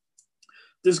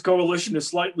 This coalition is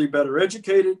slightly better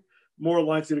educated, more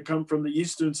likely to come from the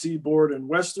Eastern Seaboard and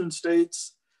Western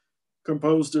states,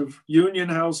 composed of union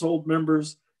household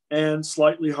members and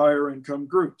slightly higher income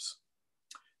groups.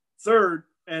 Third,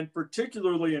 and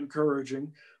particularly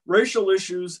encouraging, racial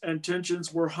issues and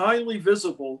tensions were highly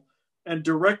visible and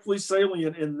directly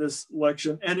salient in this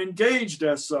election and engaged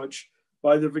as such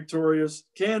by the victorious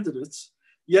candidates,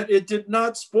 yet it did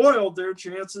not spoil their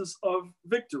chances of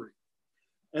victory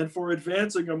and for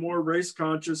advancing a more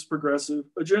race-conscious progressive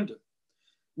agenda.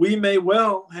 We may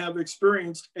well have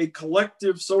experienced a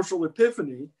collective social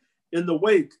epiphany in the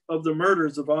wake of the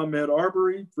murders of Ahmaud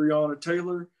Arbery, Breonna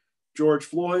Taylor, George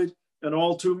Floyd, and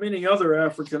all too many other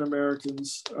African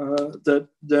Americans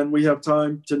than we have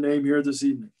time to name here this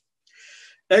evening.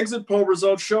 Exit poll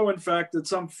results show, in fact, that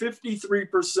some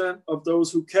 53% of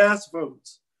those who cast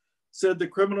votes said the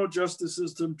criminal justice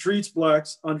system treats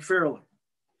Blacks unfairly,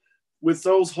 with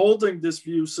those holding this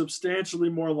view substantially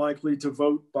more likely to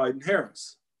vote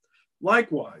Biden-Harris.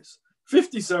 Likewise,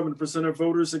 57% of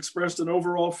voters expressed an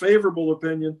overall favorable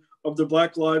opinion of the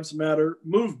Black Lives Matter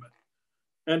movement,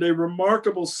 and a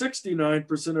remarkable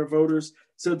 69% of voters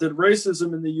said that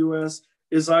racism in the US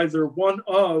is either one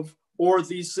of or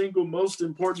the single most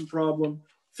important problem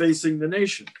facing the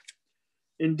nation.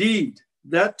 Indeed,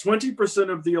 that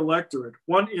 20% of the electorate,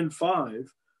 1 in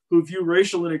 5, who view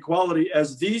racial inequality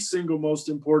as the single most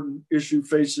important issue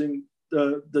facing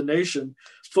the nation,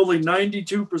 fully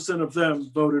 92% of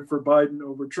them voted for Biden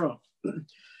over Trump.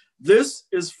 This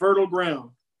is fertile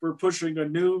ground for pushing a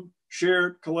new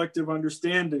shared collective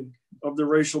understanding of the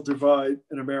racial divide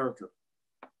in America.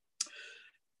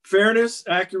 Fairness,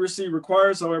 accuracy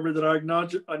requires, however, that I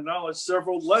acknowledge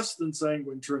several less than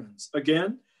sanguine trends.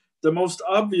 Again, the most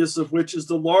obvious of which is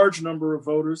the large number of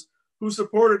voters who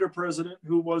supported a president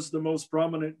who was the most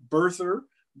prominent birther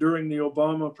during the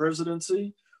Obama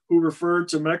presidency, who referred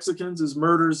to Mexicans as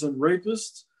murderers and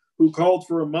rapists, who called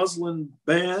for a Muslim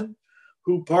ban,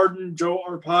 who pardoned Joe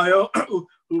Arpaio,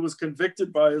 who was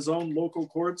convicted by his own local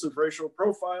courts of racial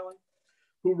profiling,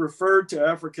 who referred to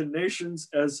African nations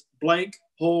as blank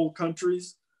whole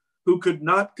countries, who could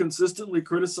not consistently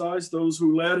criticize those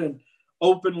who led an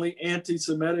openly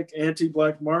anti-Semitic,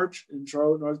 anti-Black march in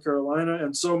Charlotte, North Carolina,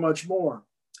 and so much more.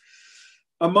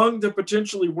 Among the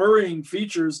potentially worrying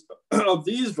features of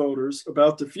these voters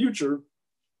about the future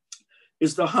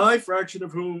is the high fraction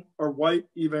of whom are white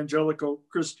evangelical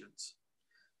Christians.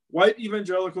 White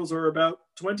evangelicals are about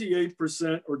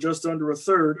 28%, or just under a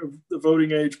third of the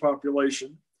voting age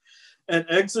population. And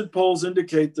exit polls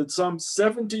indicate that some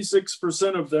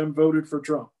 76% of them voted for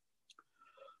Trump.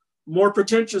 More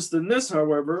pretentious than this,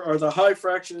 however, are the high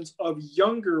fractions of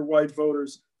younger white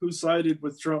voters who sided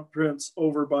with Trump-Pence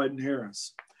over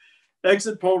Biden-Harris.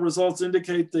 Exit poll results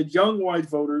indicate that young white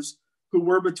voters who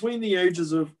were between the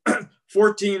ages of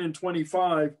 14 and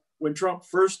 25 when Trump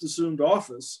first assumed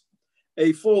office,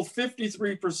 a full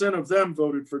 53% of them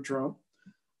voted for Trump.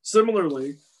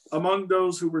 Similarly, among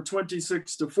those who were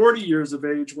 26 to 40 years of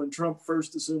age when Trump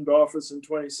first assumed office in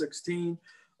 2016,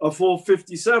 a full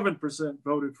 57%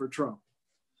 voted for Trump.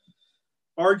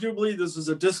 Arguably, this is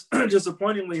a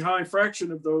disappointingly high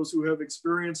fraction of those who have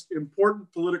experienced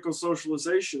important political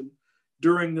socialization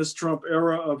during this Trump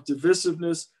era of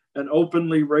divisiveness and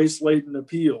openly race-laden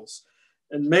appeals,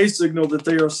 and may signal that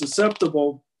they are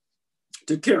susceptible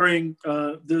to carrying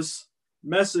this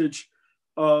message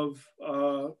of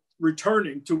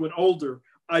returning to an older,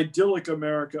 idyllic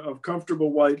America of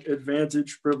comfortable white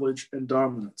advantage, privilege, and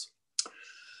dominance.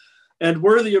 And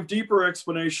worthy of deeper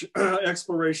exploration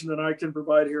than I can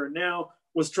provide here and now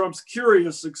was Trump's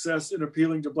curious success in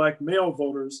appealing to Black male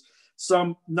voters,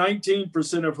 some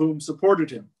 19% of whom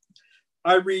supported him.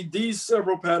 I read these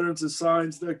several patterns as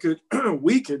signs that could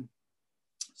weaken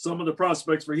some of the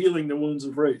prospects for healing the wounds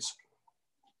of race.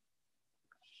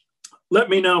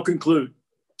 Let me now conclude.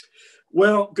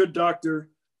 Well, good doctor,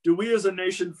 do we as a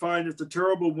nation find that the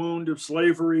terrible wound of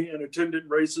slavery and attendant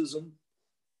racism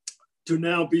to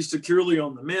now be securely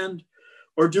on the mend,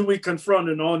 or do we confront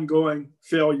an ongoing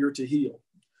failure to heal?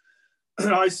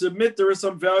 I submit there is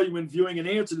some value in viewing an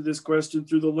answer to this question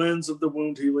through the lens of the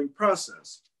wound healing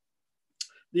process.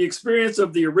 The experience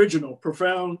of the original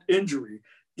profound injury,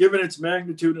 given its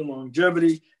magnitude and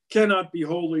longevity, cannot be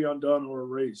wholly undone or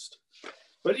erased.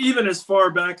 But even as far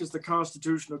back as the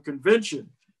Constitutional Convention,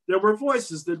 there were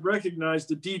voices that recognized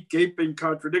the deep gaping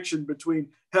contradiction between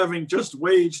having just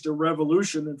waged a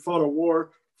revolution and fought a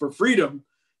war for freedom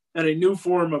and a new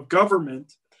form of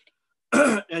government,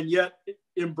 and yet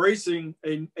embracing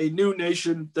a new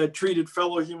nation that treated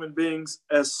fellow human beings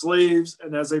as slaves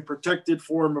and as a protected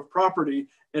form of property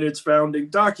in its founding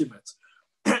documents.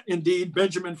 Indeed,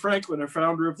 Benjamin Franklin, a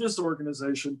founder of this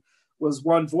organization, was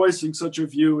one voicing such a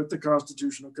view at the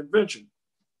Constitutional Convention.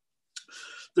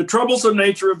 The troublesome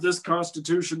nature of this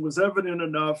Constitution was evident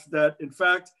enough that, in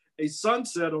fact, a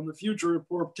sunset on the future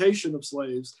importation of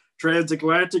slaves,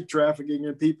 transatlantic trafficking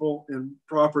in people and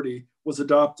property was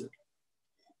adopted.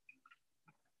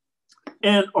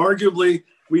 And arguably,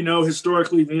 we know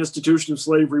historically the institution of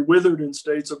slavery withered in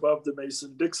states above the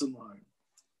Mason-Dixon line.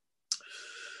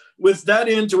 With that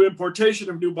end to importation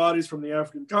of new bodies from the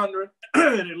African continent,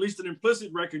 and at least an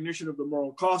implicit recognition of the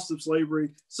moral cost of slavery,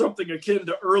 something akin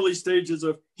to early stages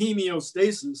of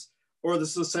homeostasis or the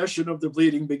cessation of the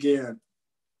bleeding began.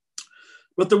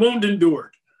 But the wound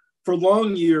endured for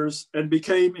long years and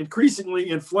became increasingly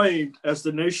inflamed as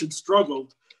the nation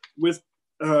struggled with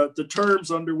the terms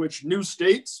under which new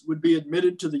states would be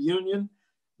admitted to the Union,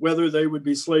 whether they would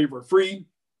be slave or free.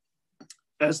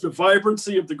 As the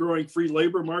vibrancy of the growing free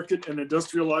labor market and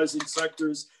industrializing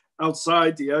sectors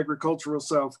outside the agricultural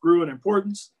South grew in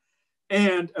importance,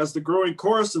 and as the growing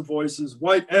chorus of voices,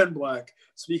 white and black,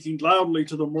 speaking loudly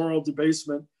to the moral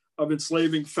debasement of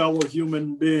enslaving fellow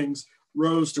human beings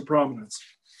rose to prominence.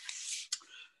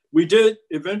 We did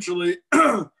eventually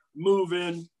move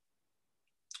in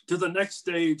to the next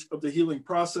stage of the healing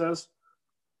process,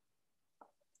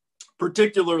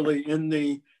 particularly in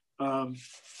the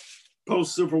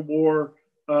post-Civil War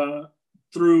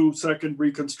through Second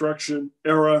Reconstruction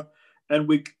era. And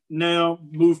we now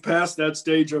move past that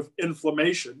stage of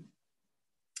inflammation,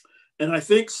 and I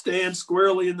think stand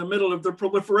squarely in the middle of the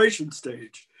proliferation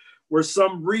stage, where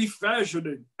some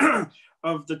refashioning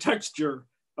of the texture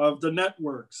of the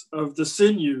networks, of the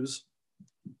sinews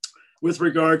with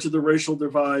regard to the racial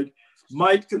divide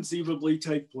might conceivably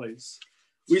take place.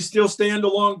 We still stand a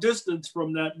long distance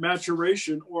from that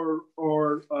maturation or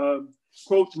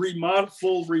quote,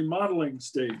 full remodeling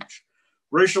stage.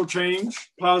 Racial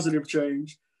change, positive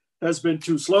change, has been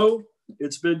too slow,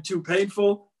 it's been too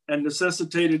painful, and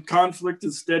necessitated conflict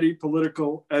and steady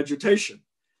political agitation.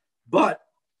 But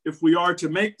if we are to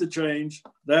make the change,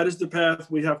 that is the path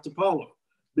we have to follow,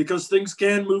 because things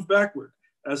can move backward,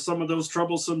 as some of those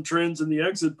troublesome trends in the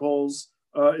exit polls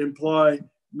imply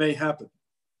may happen.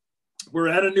 We're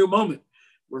at a new moment.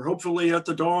 We're hopefully at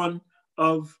the dawn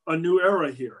of a new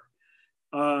era here.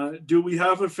 Do we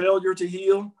have a failure to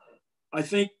heal? I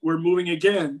think we're moving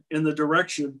again in the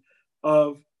direction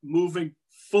of moving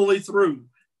fully through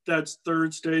that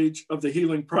third stage of the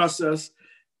healing process,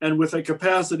 and with a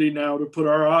capacity now to put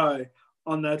our eye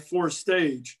on that fourth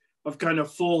stage of kind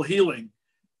of full healing,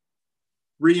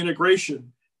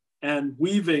 reintegration, and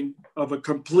weaving of a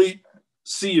complete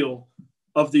seal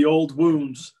of the old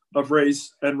wounds of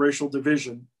race and racial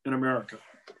division in America.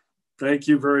 Thank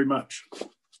you very much.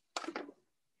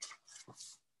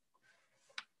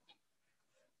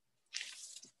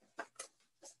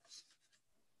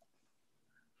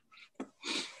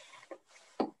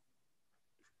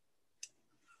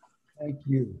 Thank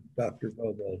you, Dr.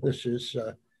 Bobo. This is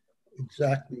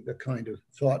exactly the kind of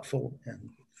thoughtful and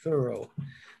thorough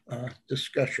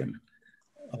discussion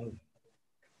of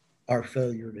our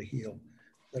failure to heal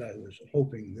that I was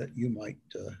hoping that you might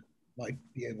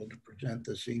be able to present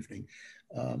this evening.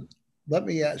 Let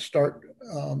me start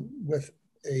with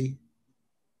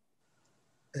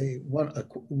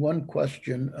one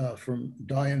question from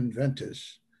Diane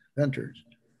Venters.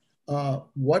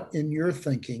 What, in your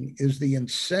thinking, is the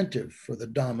incentive for the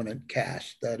dominant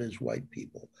caste, that is white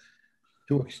people,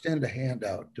 to extend a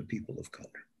handout to people of color?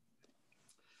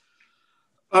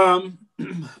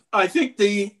 I think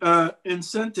the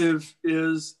incentive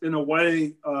is, in a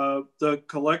way, the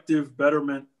collective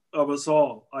betterment of us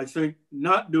all. I think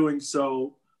not doing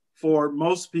so for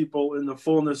most people in the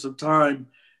fullness of time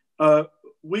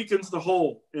weakens the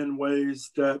whole in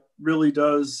ways that really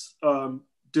does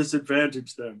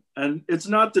disadvantage them. And it's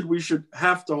not that we should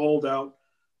have to hold out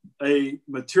a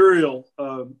material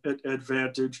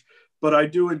advantage, but I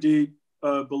do indeed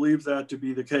believe that to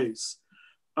be the case.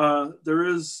 There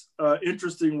is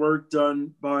interesting work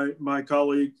done by my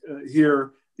colleague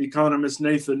here, economist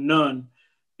Nathan Nunn,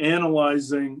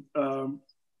 analyzing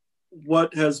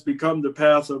what has become the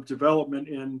path of development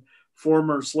in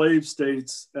former slave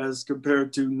states as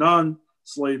compared to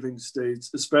non-slaving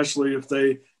states, especially if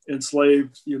they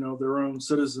enslaved, their own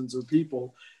citizens or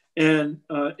people. And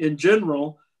in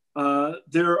general,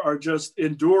 there are just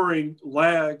enduring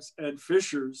lags and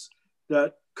fissures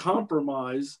that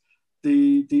compromise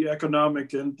the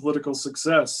economic and political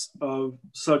success of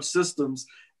such systems.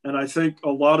 And I think a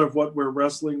lot of what we're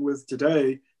wrestling with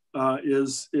today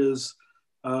is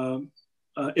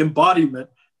embodiment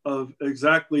of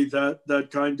exactly that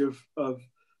kind of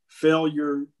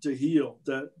failure to heal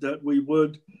that we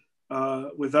would,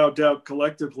 without doubt,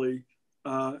 collectively,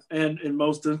 and in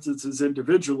most instances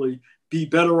individually, be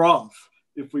better off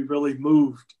if we really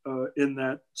moved in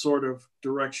that sort of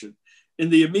direction.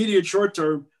 In the immediate short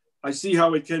term, I see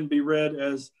how it can be read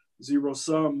as zero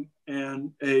sum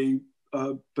and a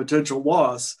potential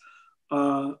loss.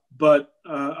 But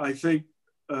I think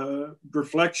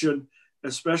reflection,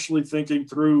 especially thinking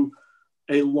through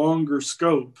a longer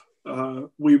scope,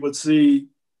 we would see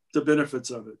the benefits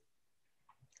of it.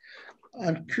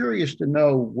 I'm curious to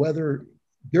know whether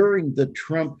during the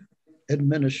Trump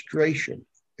administration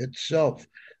itself,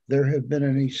 there have been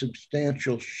any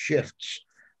substantial shifts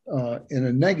in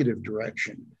a negative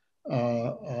direction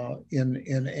in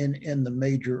the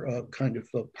major kind of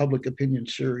public opinion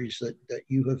series that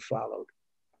you have followed?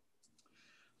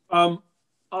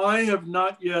 I have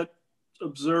not yet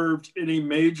observed any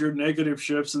major negative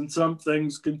shifts, and some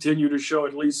things continue to show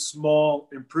at least small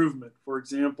improvement. For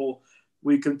example,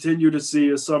 we continue to see,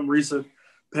 as some recent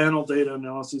panel data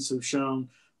analysis have shown,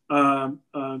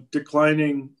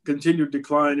 continued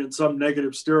decline in some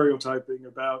negative stereotyping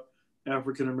about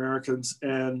African Americans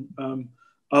and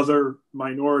other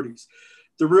minorities.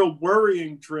 The real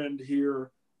worrying trend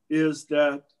here is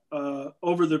that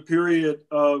over the period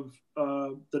of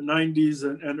the 90s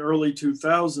and early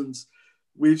 2000s,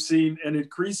 we've seen an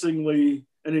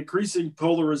increasing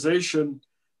polarization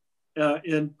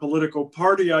in political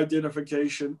party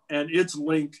identification and its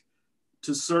link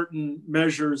to certain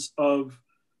measures of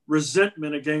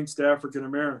resentment against African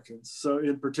Americans, so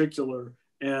in particular,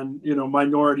 and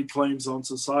minority claims on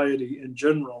society in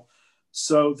general,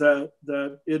 so that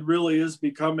it really is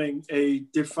becoming a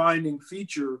defining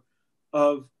feature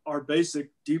of our basic,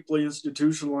 deeply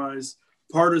institutionalized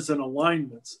partisan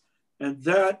alignments. And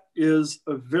that is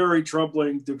a very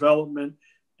troubling development.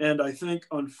 And I think,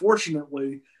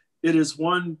 unfortunately, it is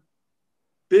one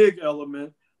big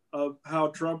element of how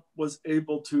Trump was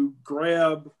able to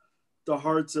grab the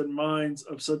hearts and minds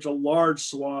of such a large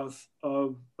swath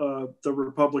of the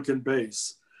Republican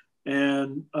base.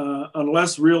 And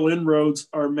unless real inroads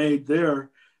are made there,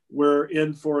 we're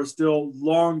in for a still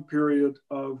long period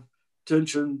of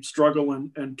tension, struggle,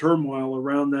 and turmoil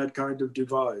around that kind of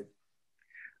divide.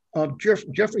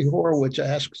 Jeffrey Horowitz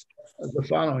asks the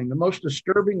following: the most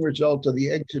disturbing result of the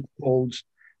exit polls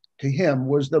to him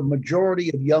was the majority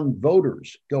of young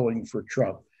voters going for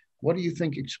Trump. What do you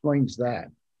think explains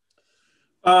that?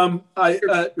 Young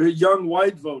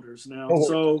white voters now. Oh.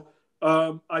 So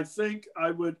I think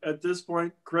I would, at this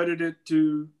point, credit it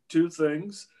to two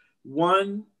things.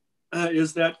 One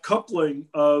is that coupling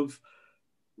of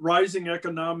rising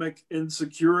economic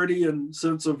insecurity and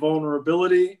sense of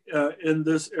vulnerability in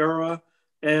this era,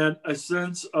 and a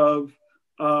sense of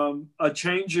a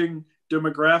changing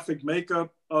demographic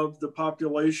makeup of the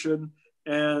population,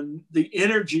 and the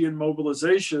energy and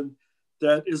mobilization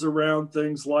that is around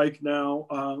things like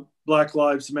now Black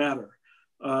Lives Matter,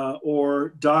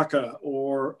 or DACA,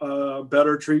 or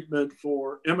better treatment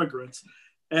for immigrants.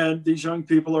 And these young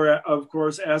people are, of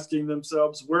course, asking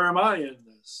themselves, where am I in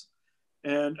this?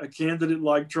 And a candidate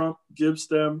like Trump gives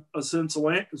them a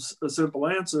simple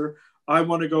answer. I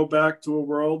want to go back to a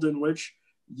world in which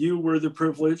you were the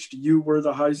privileged, you were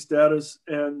the high status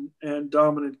and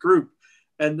dominant group.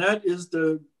 And that is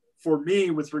for me,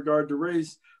 with regard to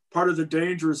race, part of the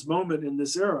dangerous moment in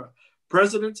this era.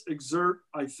 Presidents exert,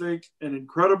 I think, an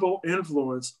incredible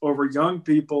influence over young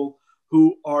people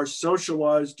who are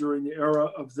socialized during the era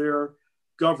of their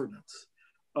governance,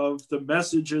 of the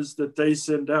messages that they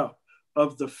send out,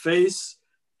 of the face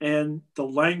and the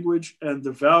language and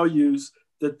the values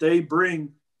that they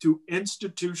bring to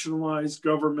institutionalized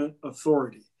government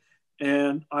authority.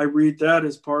 And I read that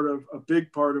as a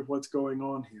big part of what's going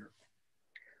on here.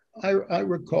 I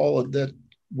recall that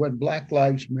when Black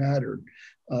Lives Matter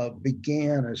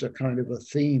began as a kind of a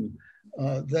theme,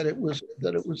 that it was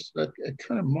a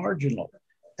kind of marginal,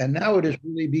 and now it has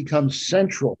really become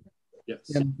central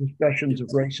in discussions of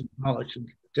race and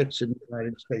politics in the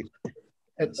United States.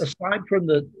 Aside from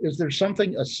is there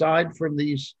something aside from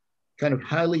these kind of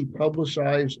highly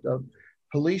publicized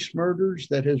police murders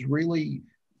that has really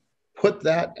put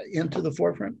that into the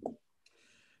forefront?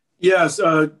 Yes,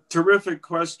 terrific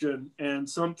question, and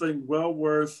something well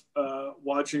worth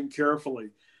watching carefully.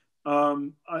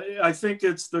 I think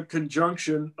it's the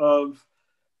conjunction of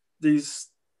these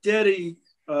steady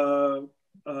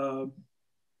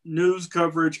news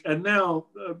coverage and now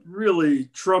really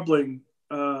troubling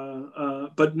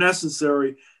but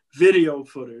necessary video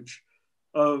footage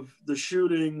of the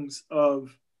shootings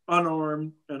of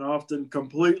unarmed and often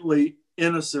completely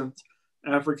innocent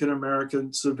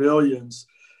African-American civilians,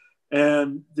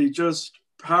 and the just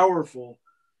powerful,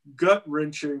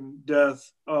 gut-wrenching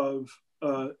death of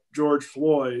George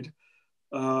Floyd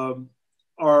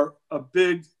are a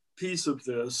big piece of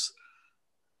this.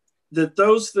 That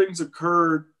those things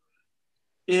occurred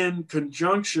in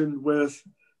conjunction with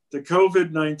the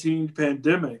COVID-19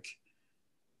 pandemic,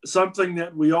 something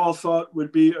that we all thought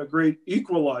would be a great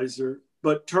equalizer,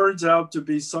 but turns out to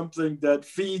be something that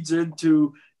feeds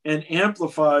into and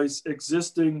amplifies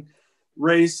existing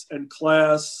race and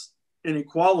class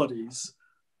inequalities,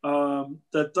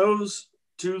 that those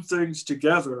two things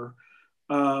together,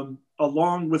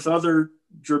 along with other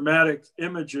dramatic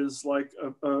images like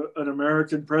an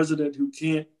American president who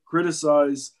can't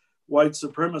criticize white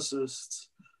supremacists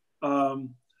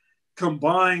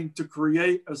combine to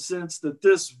create a sense that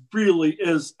this really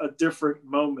is a different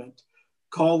moment,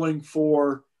 calling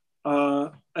for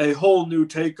a whole new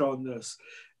take on this.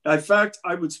 In fact,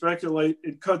 I would speculate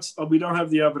it cuts, we don't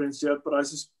have the evidence yet, but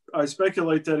I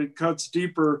speculate that it cuts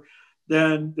deeper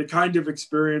than the kind of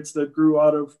experience that grew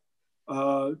out of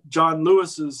John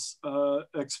Lewis's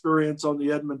experience on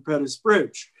the Edmund Pettus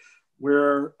Bridge,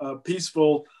 where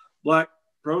peaceful Black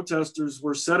protesters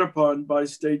were set upon by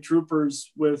state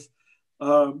troopers with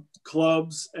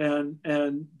clubs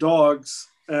and dogs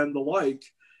and the like,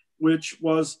 which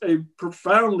was a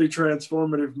profoundly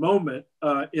transformative moment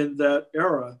in that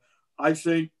era. I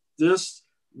think this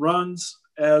runs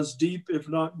as deep, if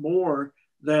not more,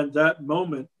 than that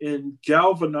moment in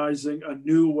galvanizing a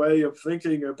new way of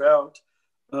thinking about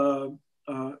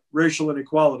racial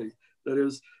inequality. That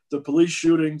is, the police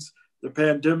shootings, the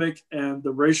pandemic, and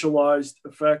the racialized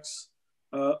effects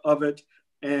of it,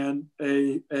 and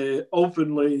a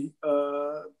openly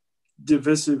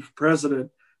divisive president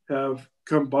have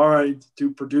combined to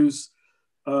produce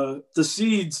the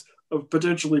seeds of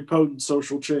potentially potent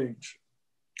social change.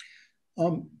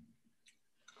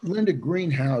 Linda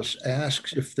Greenhouse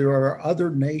asks if there are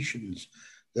other nations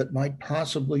that might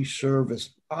possibly serve as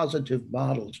positive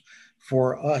models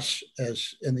for us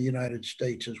as in the United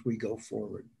States as we go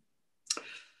forward.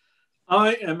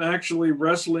 I am actually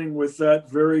wrestling with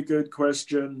that very good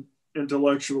question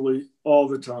intellectually all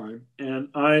the time. And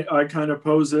I kind of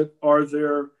pose it, are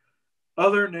there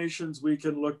other nations we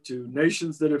can look to,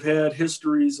 nations that have had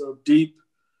histories of deep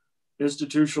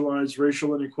institutionalized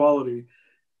racial inequality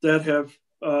that have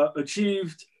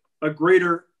achieved a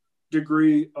greater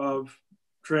degree of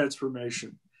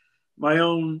transformation? My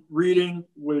own reading,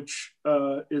 which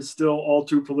is still all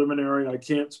too preliminary, I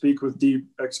can't speak with deep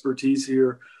expertise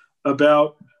here,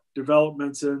 about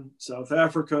developments in South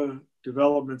Africa,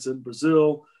 developments in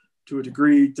Brazil, to a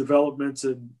degree, developments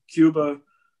in Cuba,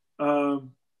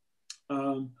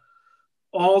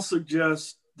 all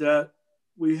suggest that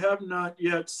we have not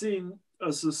yet seen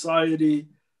a society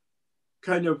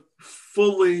kind of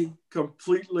fully,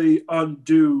 completely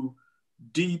undo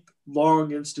deep,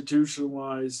 long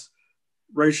institutionalized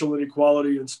racial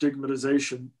inequality and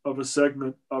stigmatization of a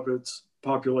segment of its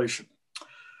population.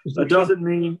 That doesn't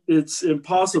mean it's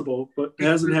impossible, but it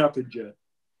hasn't happened yet.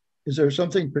 Is there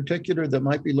something particular that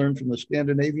might be learned from the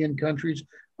Scandinavian countries?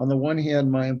 On the one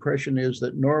hand, my impression is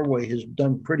that Norway has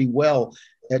done pretty well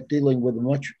at dealing with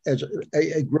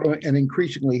a growing and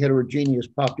increasingly heterogeneous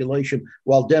population,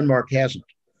 while Denmark hasn't.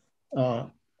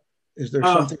 Is there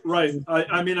something? Right.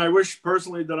 I mean, I wish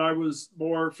personally that I was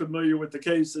more familiar with the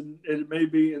case, and it may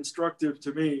be instructive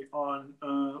to me on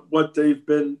what they've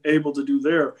been able to do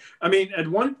there. I mean, at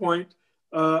one point,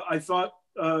 I thought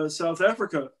South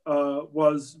Africa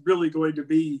was really going to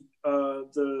be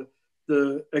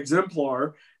the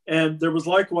exemplar. And there was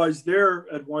likewise there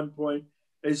at one point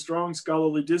a strong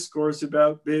scholarly discourse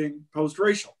about being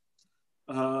post-racial.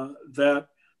 That,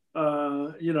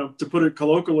 to put it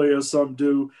colloquially, as some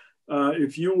do,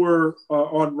 if you were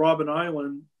on Robben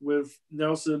Island with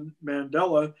Nelson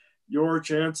Mandela, your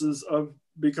chances of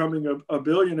becoming a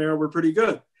billionaire were pretty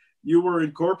good. You were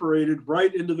incorporated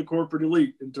right into the corporate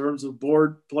elite in terms of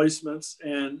board placements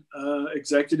and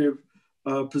executive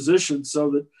positions, so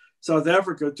that South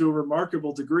Africa, to a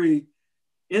remarkable degree,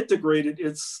 integrated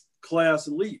its class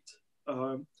elite.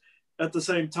 At the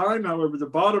same time, however, the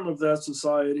bottom of that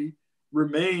society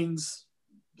remains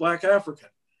Black African.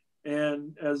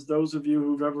 And as those of you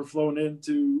who've ever flown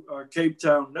into Cape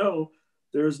Town know,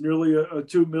 there's nearly a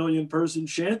 2 million person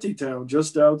shanty town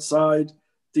just outside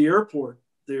the airport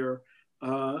there,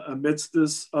 amidst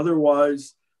this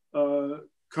otherwise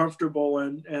comfortable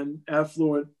and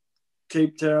affluent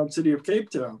Cape Town, city of Cape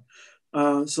Town.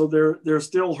 So there are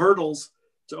still hurdles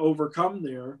to overcome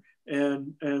there,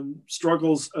 and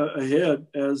struggles ahead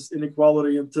as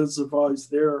inequality intensifies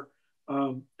there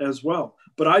as well.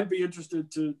 But I'd be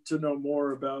interested to know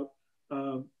more about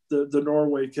the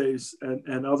Norway case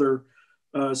and other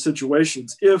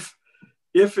situations. If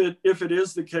it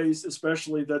is the case,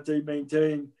 especially that they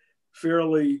maintain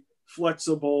fairly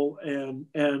flexible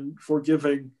and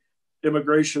forgiving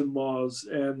immigration laws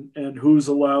and who's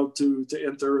allowed to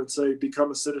enter and, say,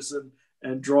 become a citizen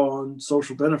and draw on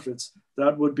social benefits,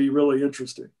 that would be really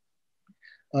interesting.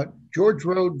 George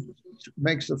Rhodes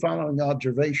makes the following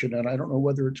observation, and I don't know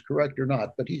whether it's correct or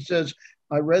not, but he says,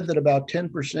 I read that about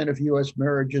 10% of US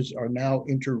marriages are now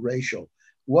interracial.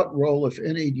 What role, if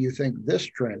any, do you think this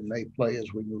trend may play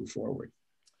as we move forward?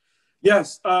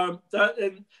 Yes, that,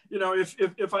 and you know,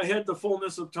 if I had the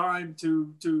fullness of time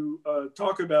to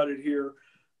talk about it here,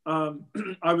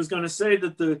 I was going to say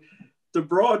that the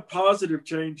broad positive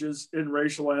changes in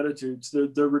racial attitudes,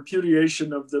 the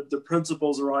repudiation of the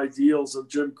principles or ideals of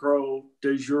Jim Crow,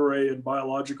 de jure, and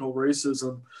biological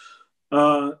racism,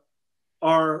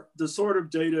 are the sort of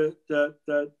data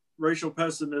that racial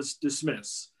pessimists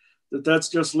dismiss. That's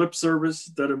just lip service,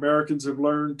 that Americans have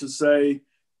learned to say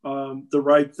the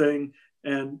right thing,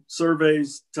 and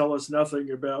surveys tell us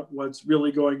nothing about what's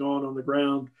really going on the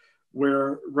ground,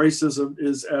 where racism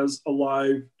is as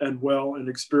alive and well and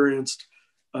experienced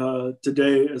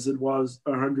today as it was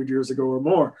 100 years ago or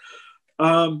more.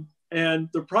 And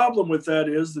the problem with that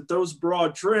is that those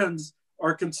broad trends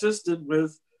are consistent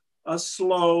with a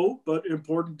slow but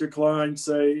important decline,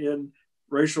 say, in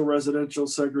racial residential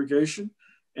segregation,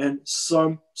 and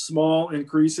some small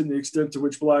increase in the extent to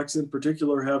which Blacks in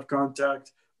particular have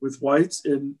contact with whites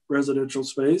in residential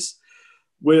space,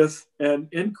 with an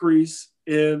increase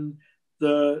in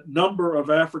the number of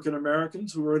African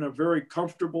Americans who are in a very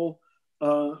comfortable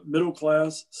middle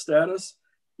class status,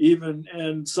 even,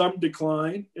 and some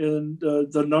decline in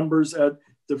the numbers at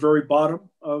the very bottom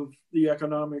of the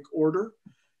economic order,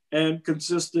 and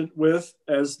consistent with,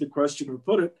 as the questioner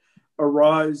put it, a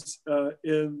rise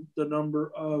in the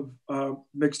number of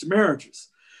mixed marriages.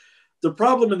 The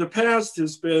problem in the past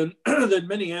has been that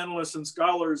many analysts and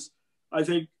scholars, I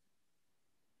think,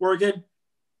 were again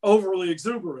overly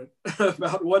exuberant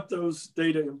about what those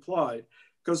data implied,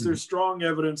 because there's strong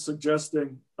evidence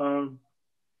suggesting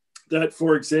that,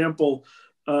 for example,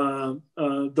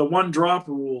 the one drop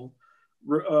rule,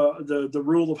 the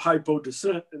rule of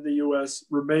hypo-descent in the US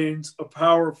remains a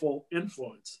powerful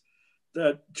influence,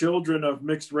 that children of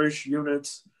mixed race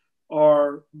units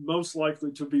are most likely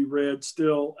to be read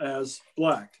still as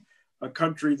Black, a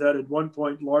country that at one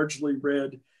point largely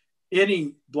read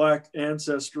any Black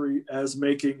ancestry as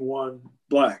making one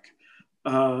Black.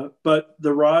 But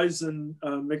the rise in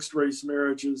mixed race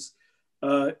marriages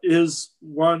is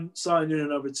one sign in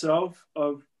and of itself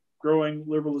of growing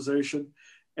liberalization.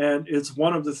 And it's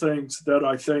one of the things that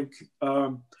I think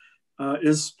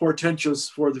is portentous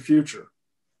for the future.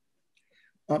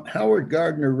 Howard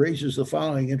Gardner raises the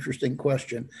following interesting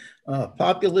question.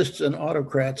 Populists and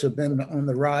autocrats have been on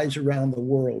the rise around the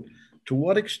world. To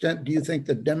what extent do you think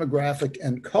the demographic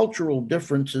and cultural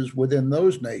differences within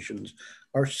those nations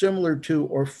are similar to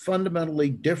or fundamentally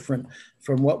different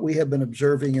from what we have been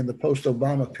observing in the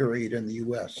post-Obama period in the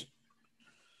US?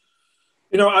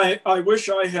 You know, I wish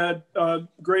I had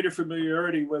greater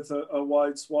familiarity with a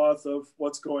wide swath of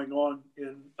what's going on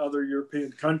in other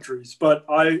European countries. But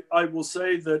I will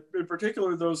say that in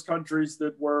particular, those countries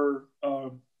that were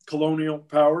colonial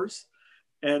powers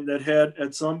and that had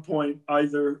at some point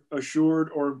either assured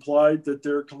or implied that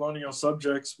their colonial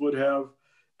subjects would have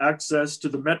access to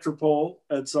the metropole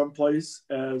at some place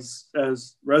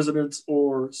as residents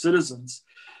or citizens,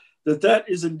 that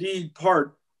is indeed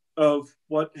part of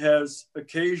what has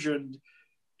occasioned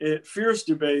a fierce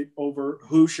debate over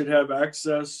who should have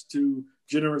access to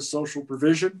generous social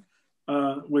provision,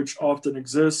 which often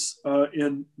exists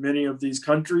in many of these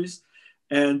countries,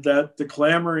 and that the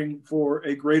clamoring for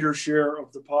a greater share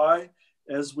of the pie,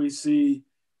 as we see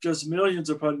just millions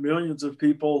upon millions of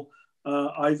people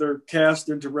either cast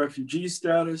into refugee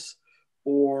status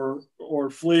or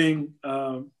fleeing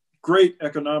great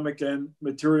economic and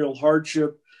material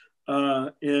hardship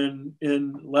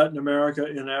in Latin America,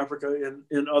 in Africa,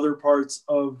 in other parts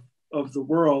of the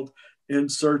world in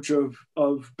search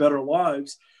of better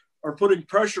lives, are putting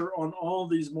pressure on all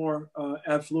these more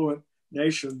affluent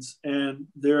nations and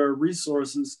their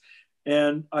resources.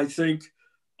 And I think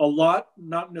a lot,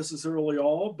 not necessarily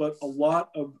all, but a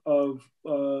lot of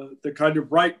the kind of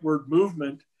rightward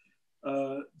movement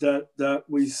that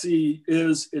we see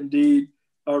is indeed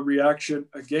a reaction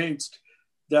against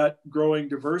that growing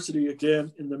diversity,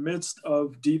 again, in the midst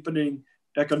of deepening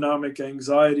economic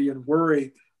anxiety and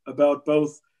worry about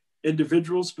both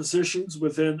individuals' positions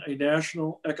within a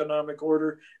national economic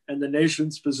order and the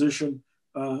nation's position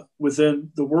within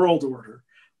the world order.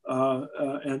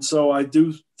 And so I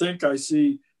do think I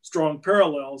see strong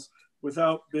parallels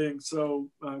without being so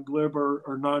glib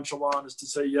or nonchalant as to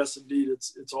say, yes, indeed,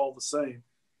 it's all the same.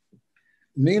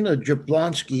 Nina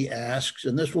Jablonski asks,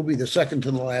 and this will be the second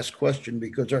to the last question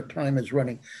because our time is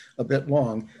running a bit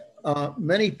long.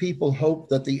 Many people hope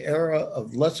that the era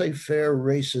of laissez-faire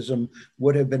racism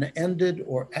would have been ended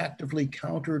or actively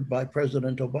countered by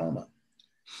President Obama.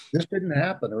 This didn't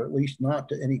happen, or at least not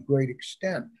to any great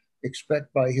extent,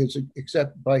 except by his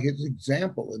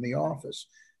example in the office.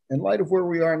 In light of where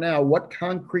we are now, what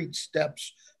concrete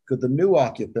steps could the new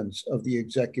occupants of the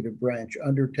executive branch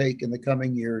undertake in the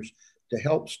coming years to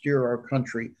help steer our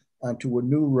country onto a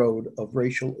new road of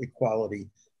racial equality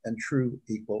and true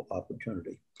equal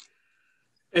opportunity?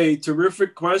 A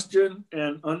terrific question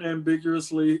and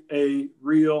unambiguously a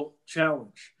real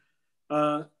challenge.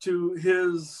 To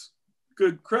his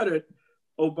good credit,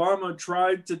 Obama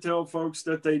tried to tell folks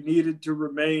that they needed to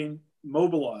remain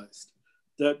mobilized,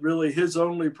 that really his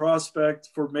only prospect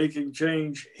for making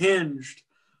change hinged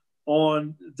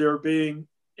on there being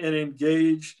an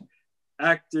engaged,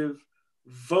 active,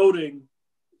 voting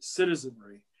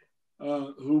citizenry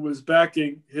who was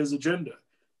backing his agenda.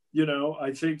 You know,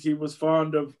 I think he was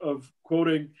fond of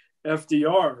quoting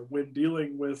FDR when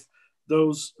dealing with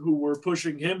those who were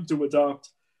pushing him to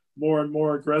adopt more and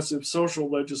more aggressive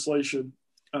social legislation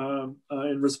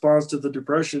in response to the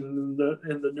Depression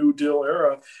in the New Deal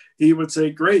era. He would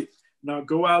say, "Great, now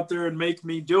go out there and make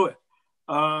me do it."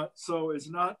 So it's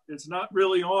not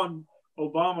really on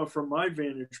Obama from my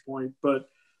vantage point, but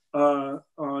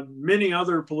on many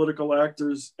other political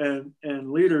actors and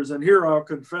leaders. And here I'll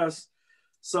confess,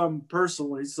 some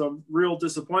personally, some real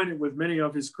disappointed with many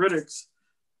of his critics,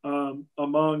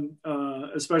 among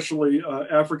especially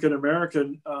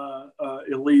African-American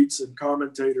elites and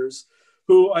commentators,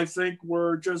 who I think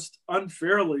were just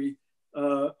unfairly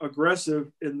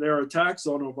aggressive in their attacks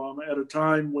on Obama at a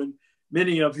time when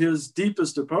many of his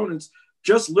deepest opponents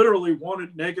just literally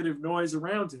wanted negative noise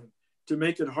around him to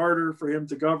make it harder for him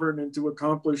to govern and to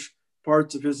accomplish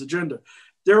parts of his agenda.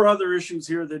 There are other issues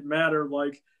here that matter,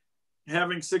 like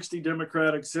having 60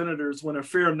 Democratic senators when a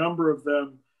fair number of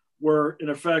them were, in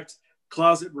effect,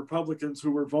 closet Republicans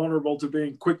who were vulnerable to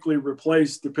being quickly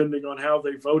replaced depending on how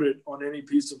they voted on any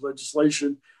piece of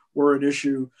legislation were an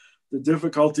issue. The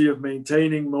difficulty of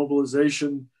maintaining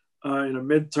mobilization in a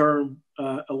midterm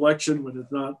election when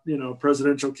it's not, a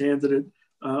presidential candidate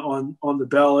on the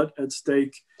ballot at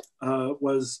stake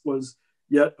was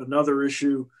yet another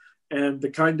issue. And the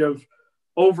kind of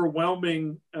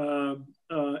overwhelming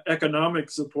economic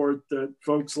support that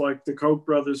folks like the Koch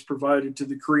brothers provided to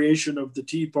the creation of the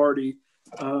Tea Party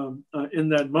in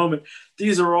that moment.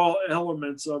 These are all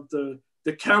elements of the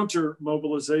counter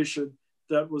mobilization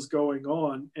that was going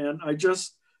on. And I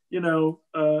just,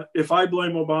 if I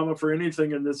blame Obama for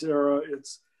anything in this era,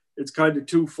 it's kind of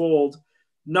twofold.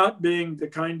 Not being the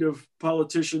kind of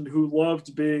politician who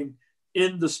loved being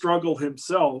in the struggle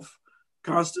himself,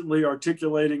 constantly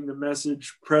articulating the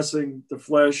message, pressing the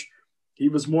flesh. He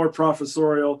was more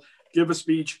professorial, give a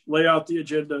speech, lay out the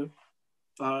agenda,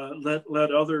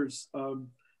 let others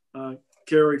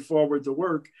carry forward the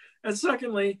work. And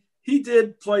secondly, he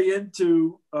did play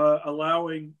into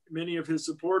allowing many of his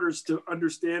supporters to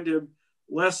understand him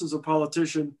less as a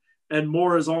politician and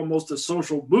more as almost a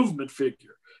social movement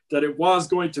figure, that it was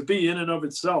going to be in and of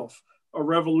itself a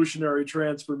revolutionary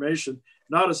transformation,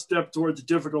 not a step toward the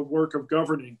difficult work of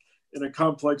governing in a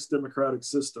complex democratic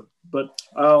system. But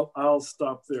I'll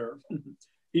stop there.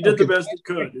 He did the best he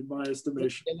could, in my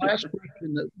estimation. The last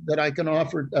question that I can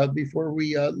offer before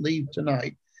we leave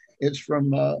tonight is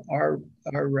from our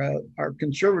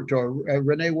conservator,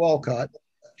 Renee Walcott.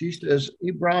 She says,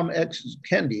 Ibram X.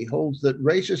 Kendi holds that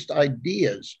racist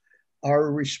ideas are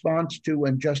a response to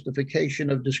and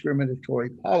justification of discriminatory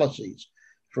policies,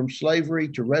 from slavery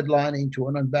to redlining to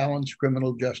an unbalanced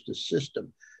criminal justice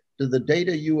system. Do the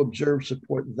data you observe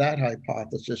support that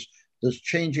hypothesis? Does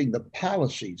changing the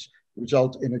policies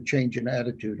result in a change in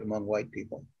attitude among white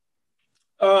people?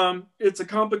 It's a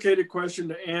complicated question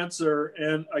to answer.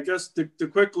 And I guess to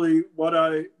quickly, what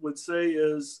I would say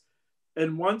is,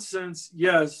 in one sense,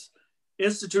 yes,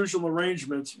 institutional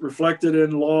arrangements reflected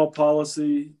in law,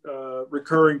 policy,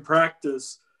 recurring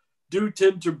practice do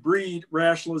tend to breed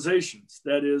rationalizations.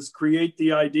 That is, create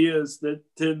the ideas that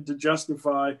tend to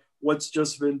justify what's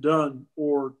just been done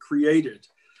or created.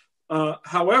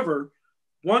 However,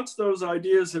 once those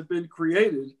ideas have been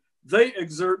created, they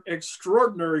exert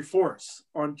extraordinary force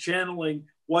on channeling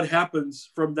what happens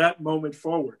from that moment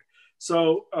forward.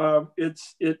 So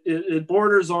it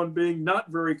borders on being not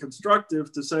very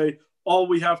constructive to say, all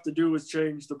we have to do is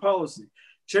change the policy.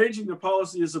 Changing the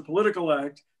policy is a political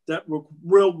act that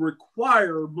will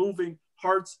require moving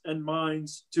hearts and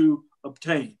minds to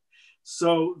obtain.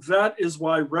 So that is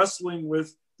why wrestling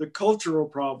with the cultural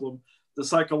problem, the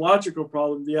psychological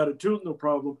problem, the attitudinal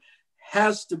problem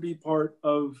has to be part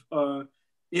of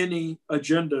any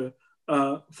agenda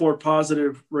for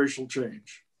positive racial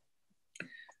change.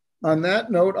 On that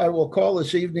note, I will call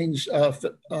this evening's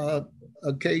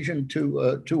occasion to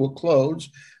a close.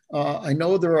 I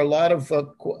know there are a lot of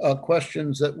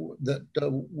questions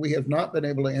that we have not been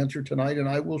able to answer tonight, and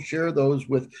I will share those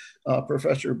with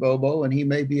Professor Bobo, and he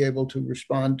may be able to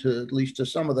respond to at least to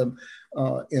some of them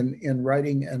in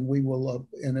writing, and we will,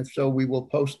 and if so, we will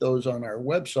post those on our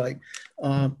website.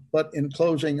 But in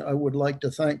closing, I would like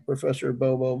to thank Professor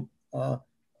Bobo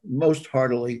most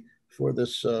heartily for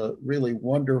this really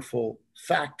wonderful,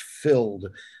 fact-filled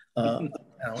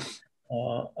account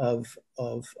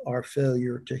of our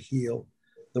failure to heal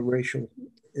the racial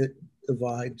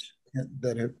divides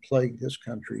that have plagued this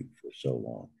country for so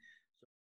long.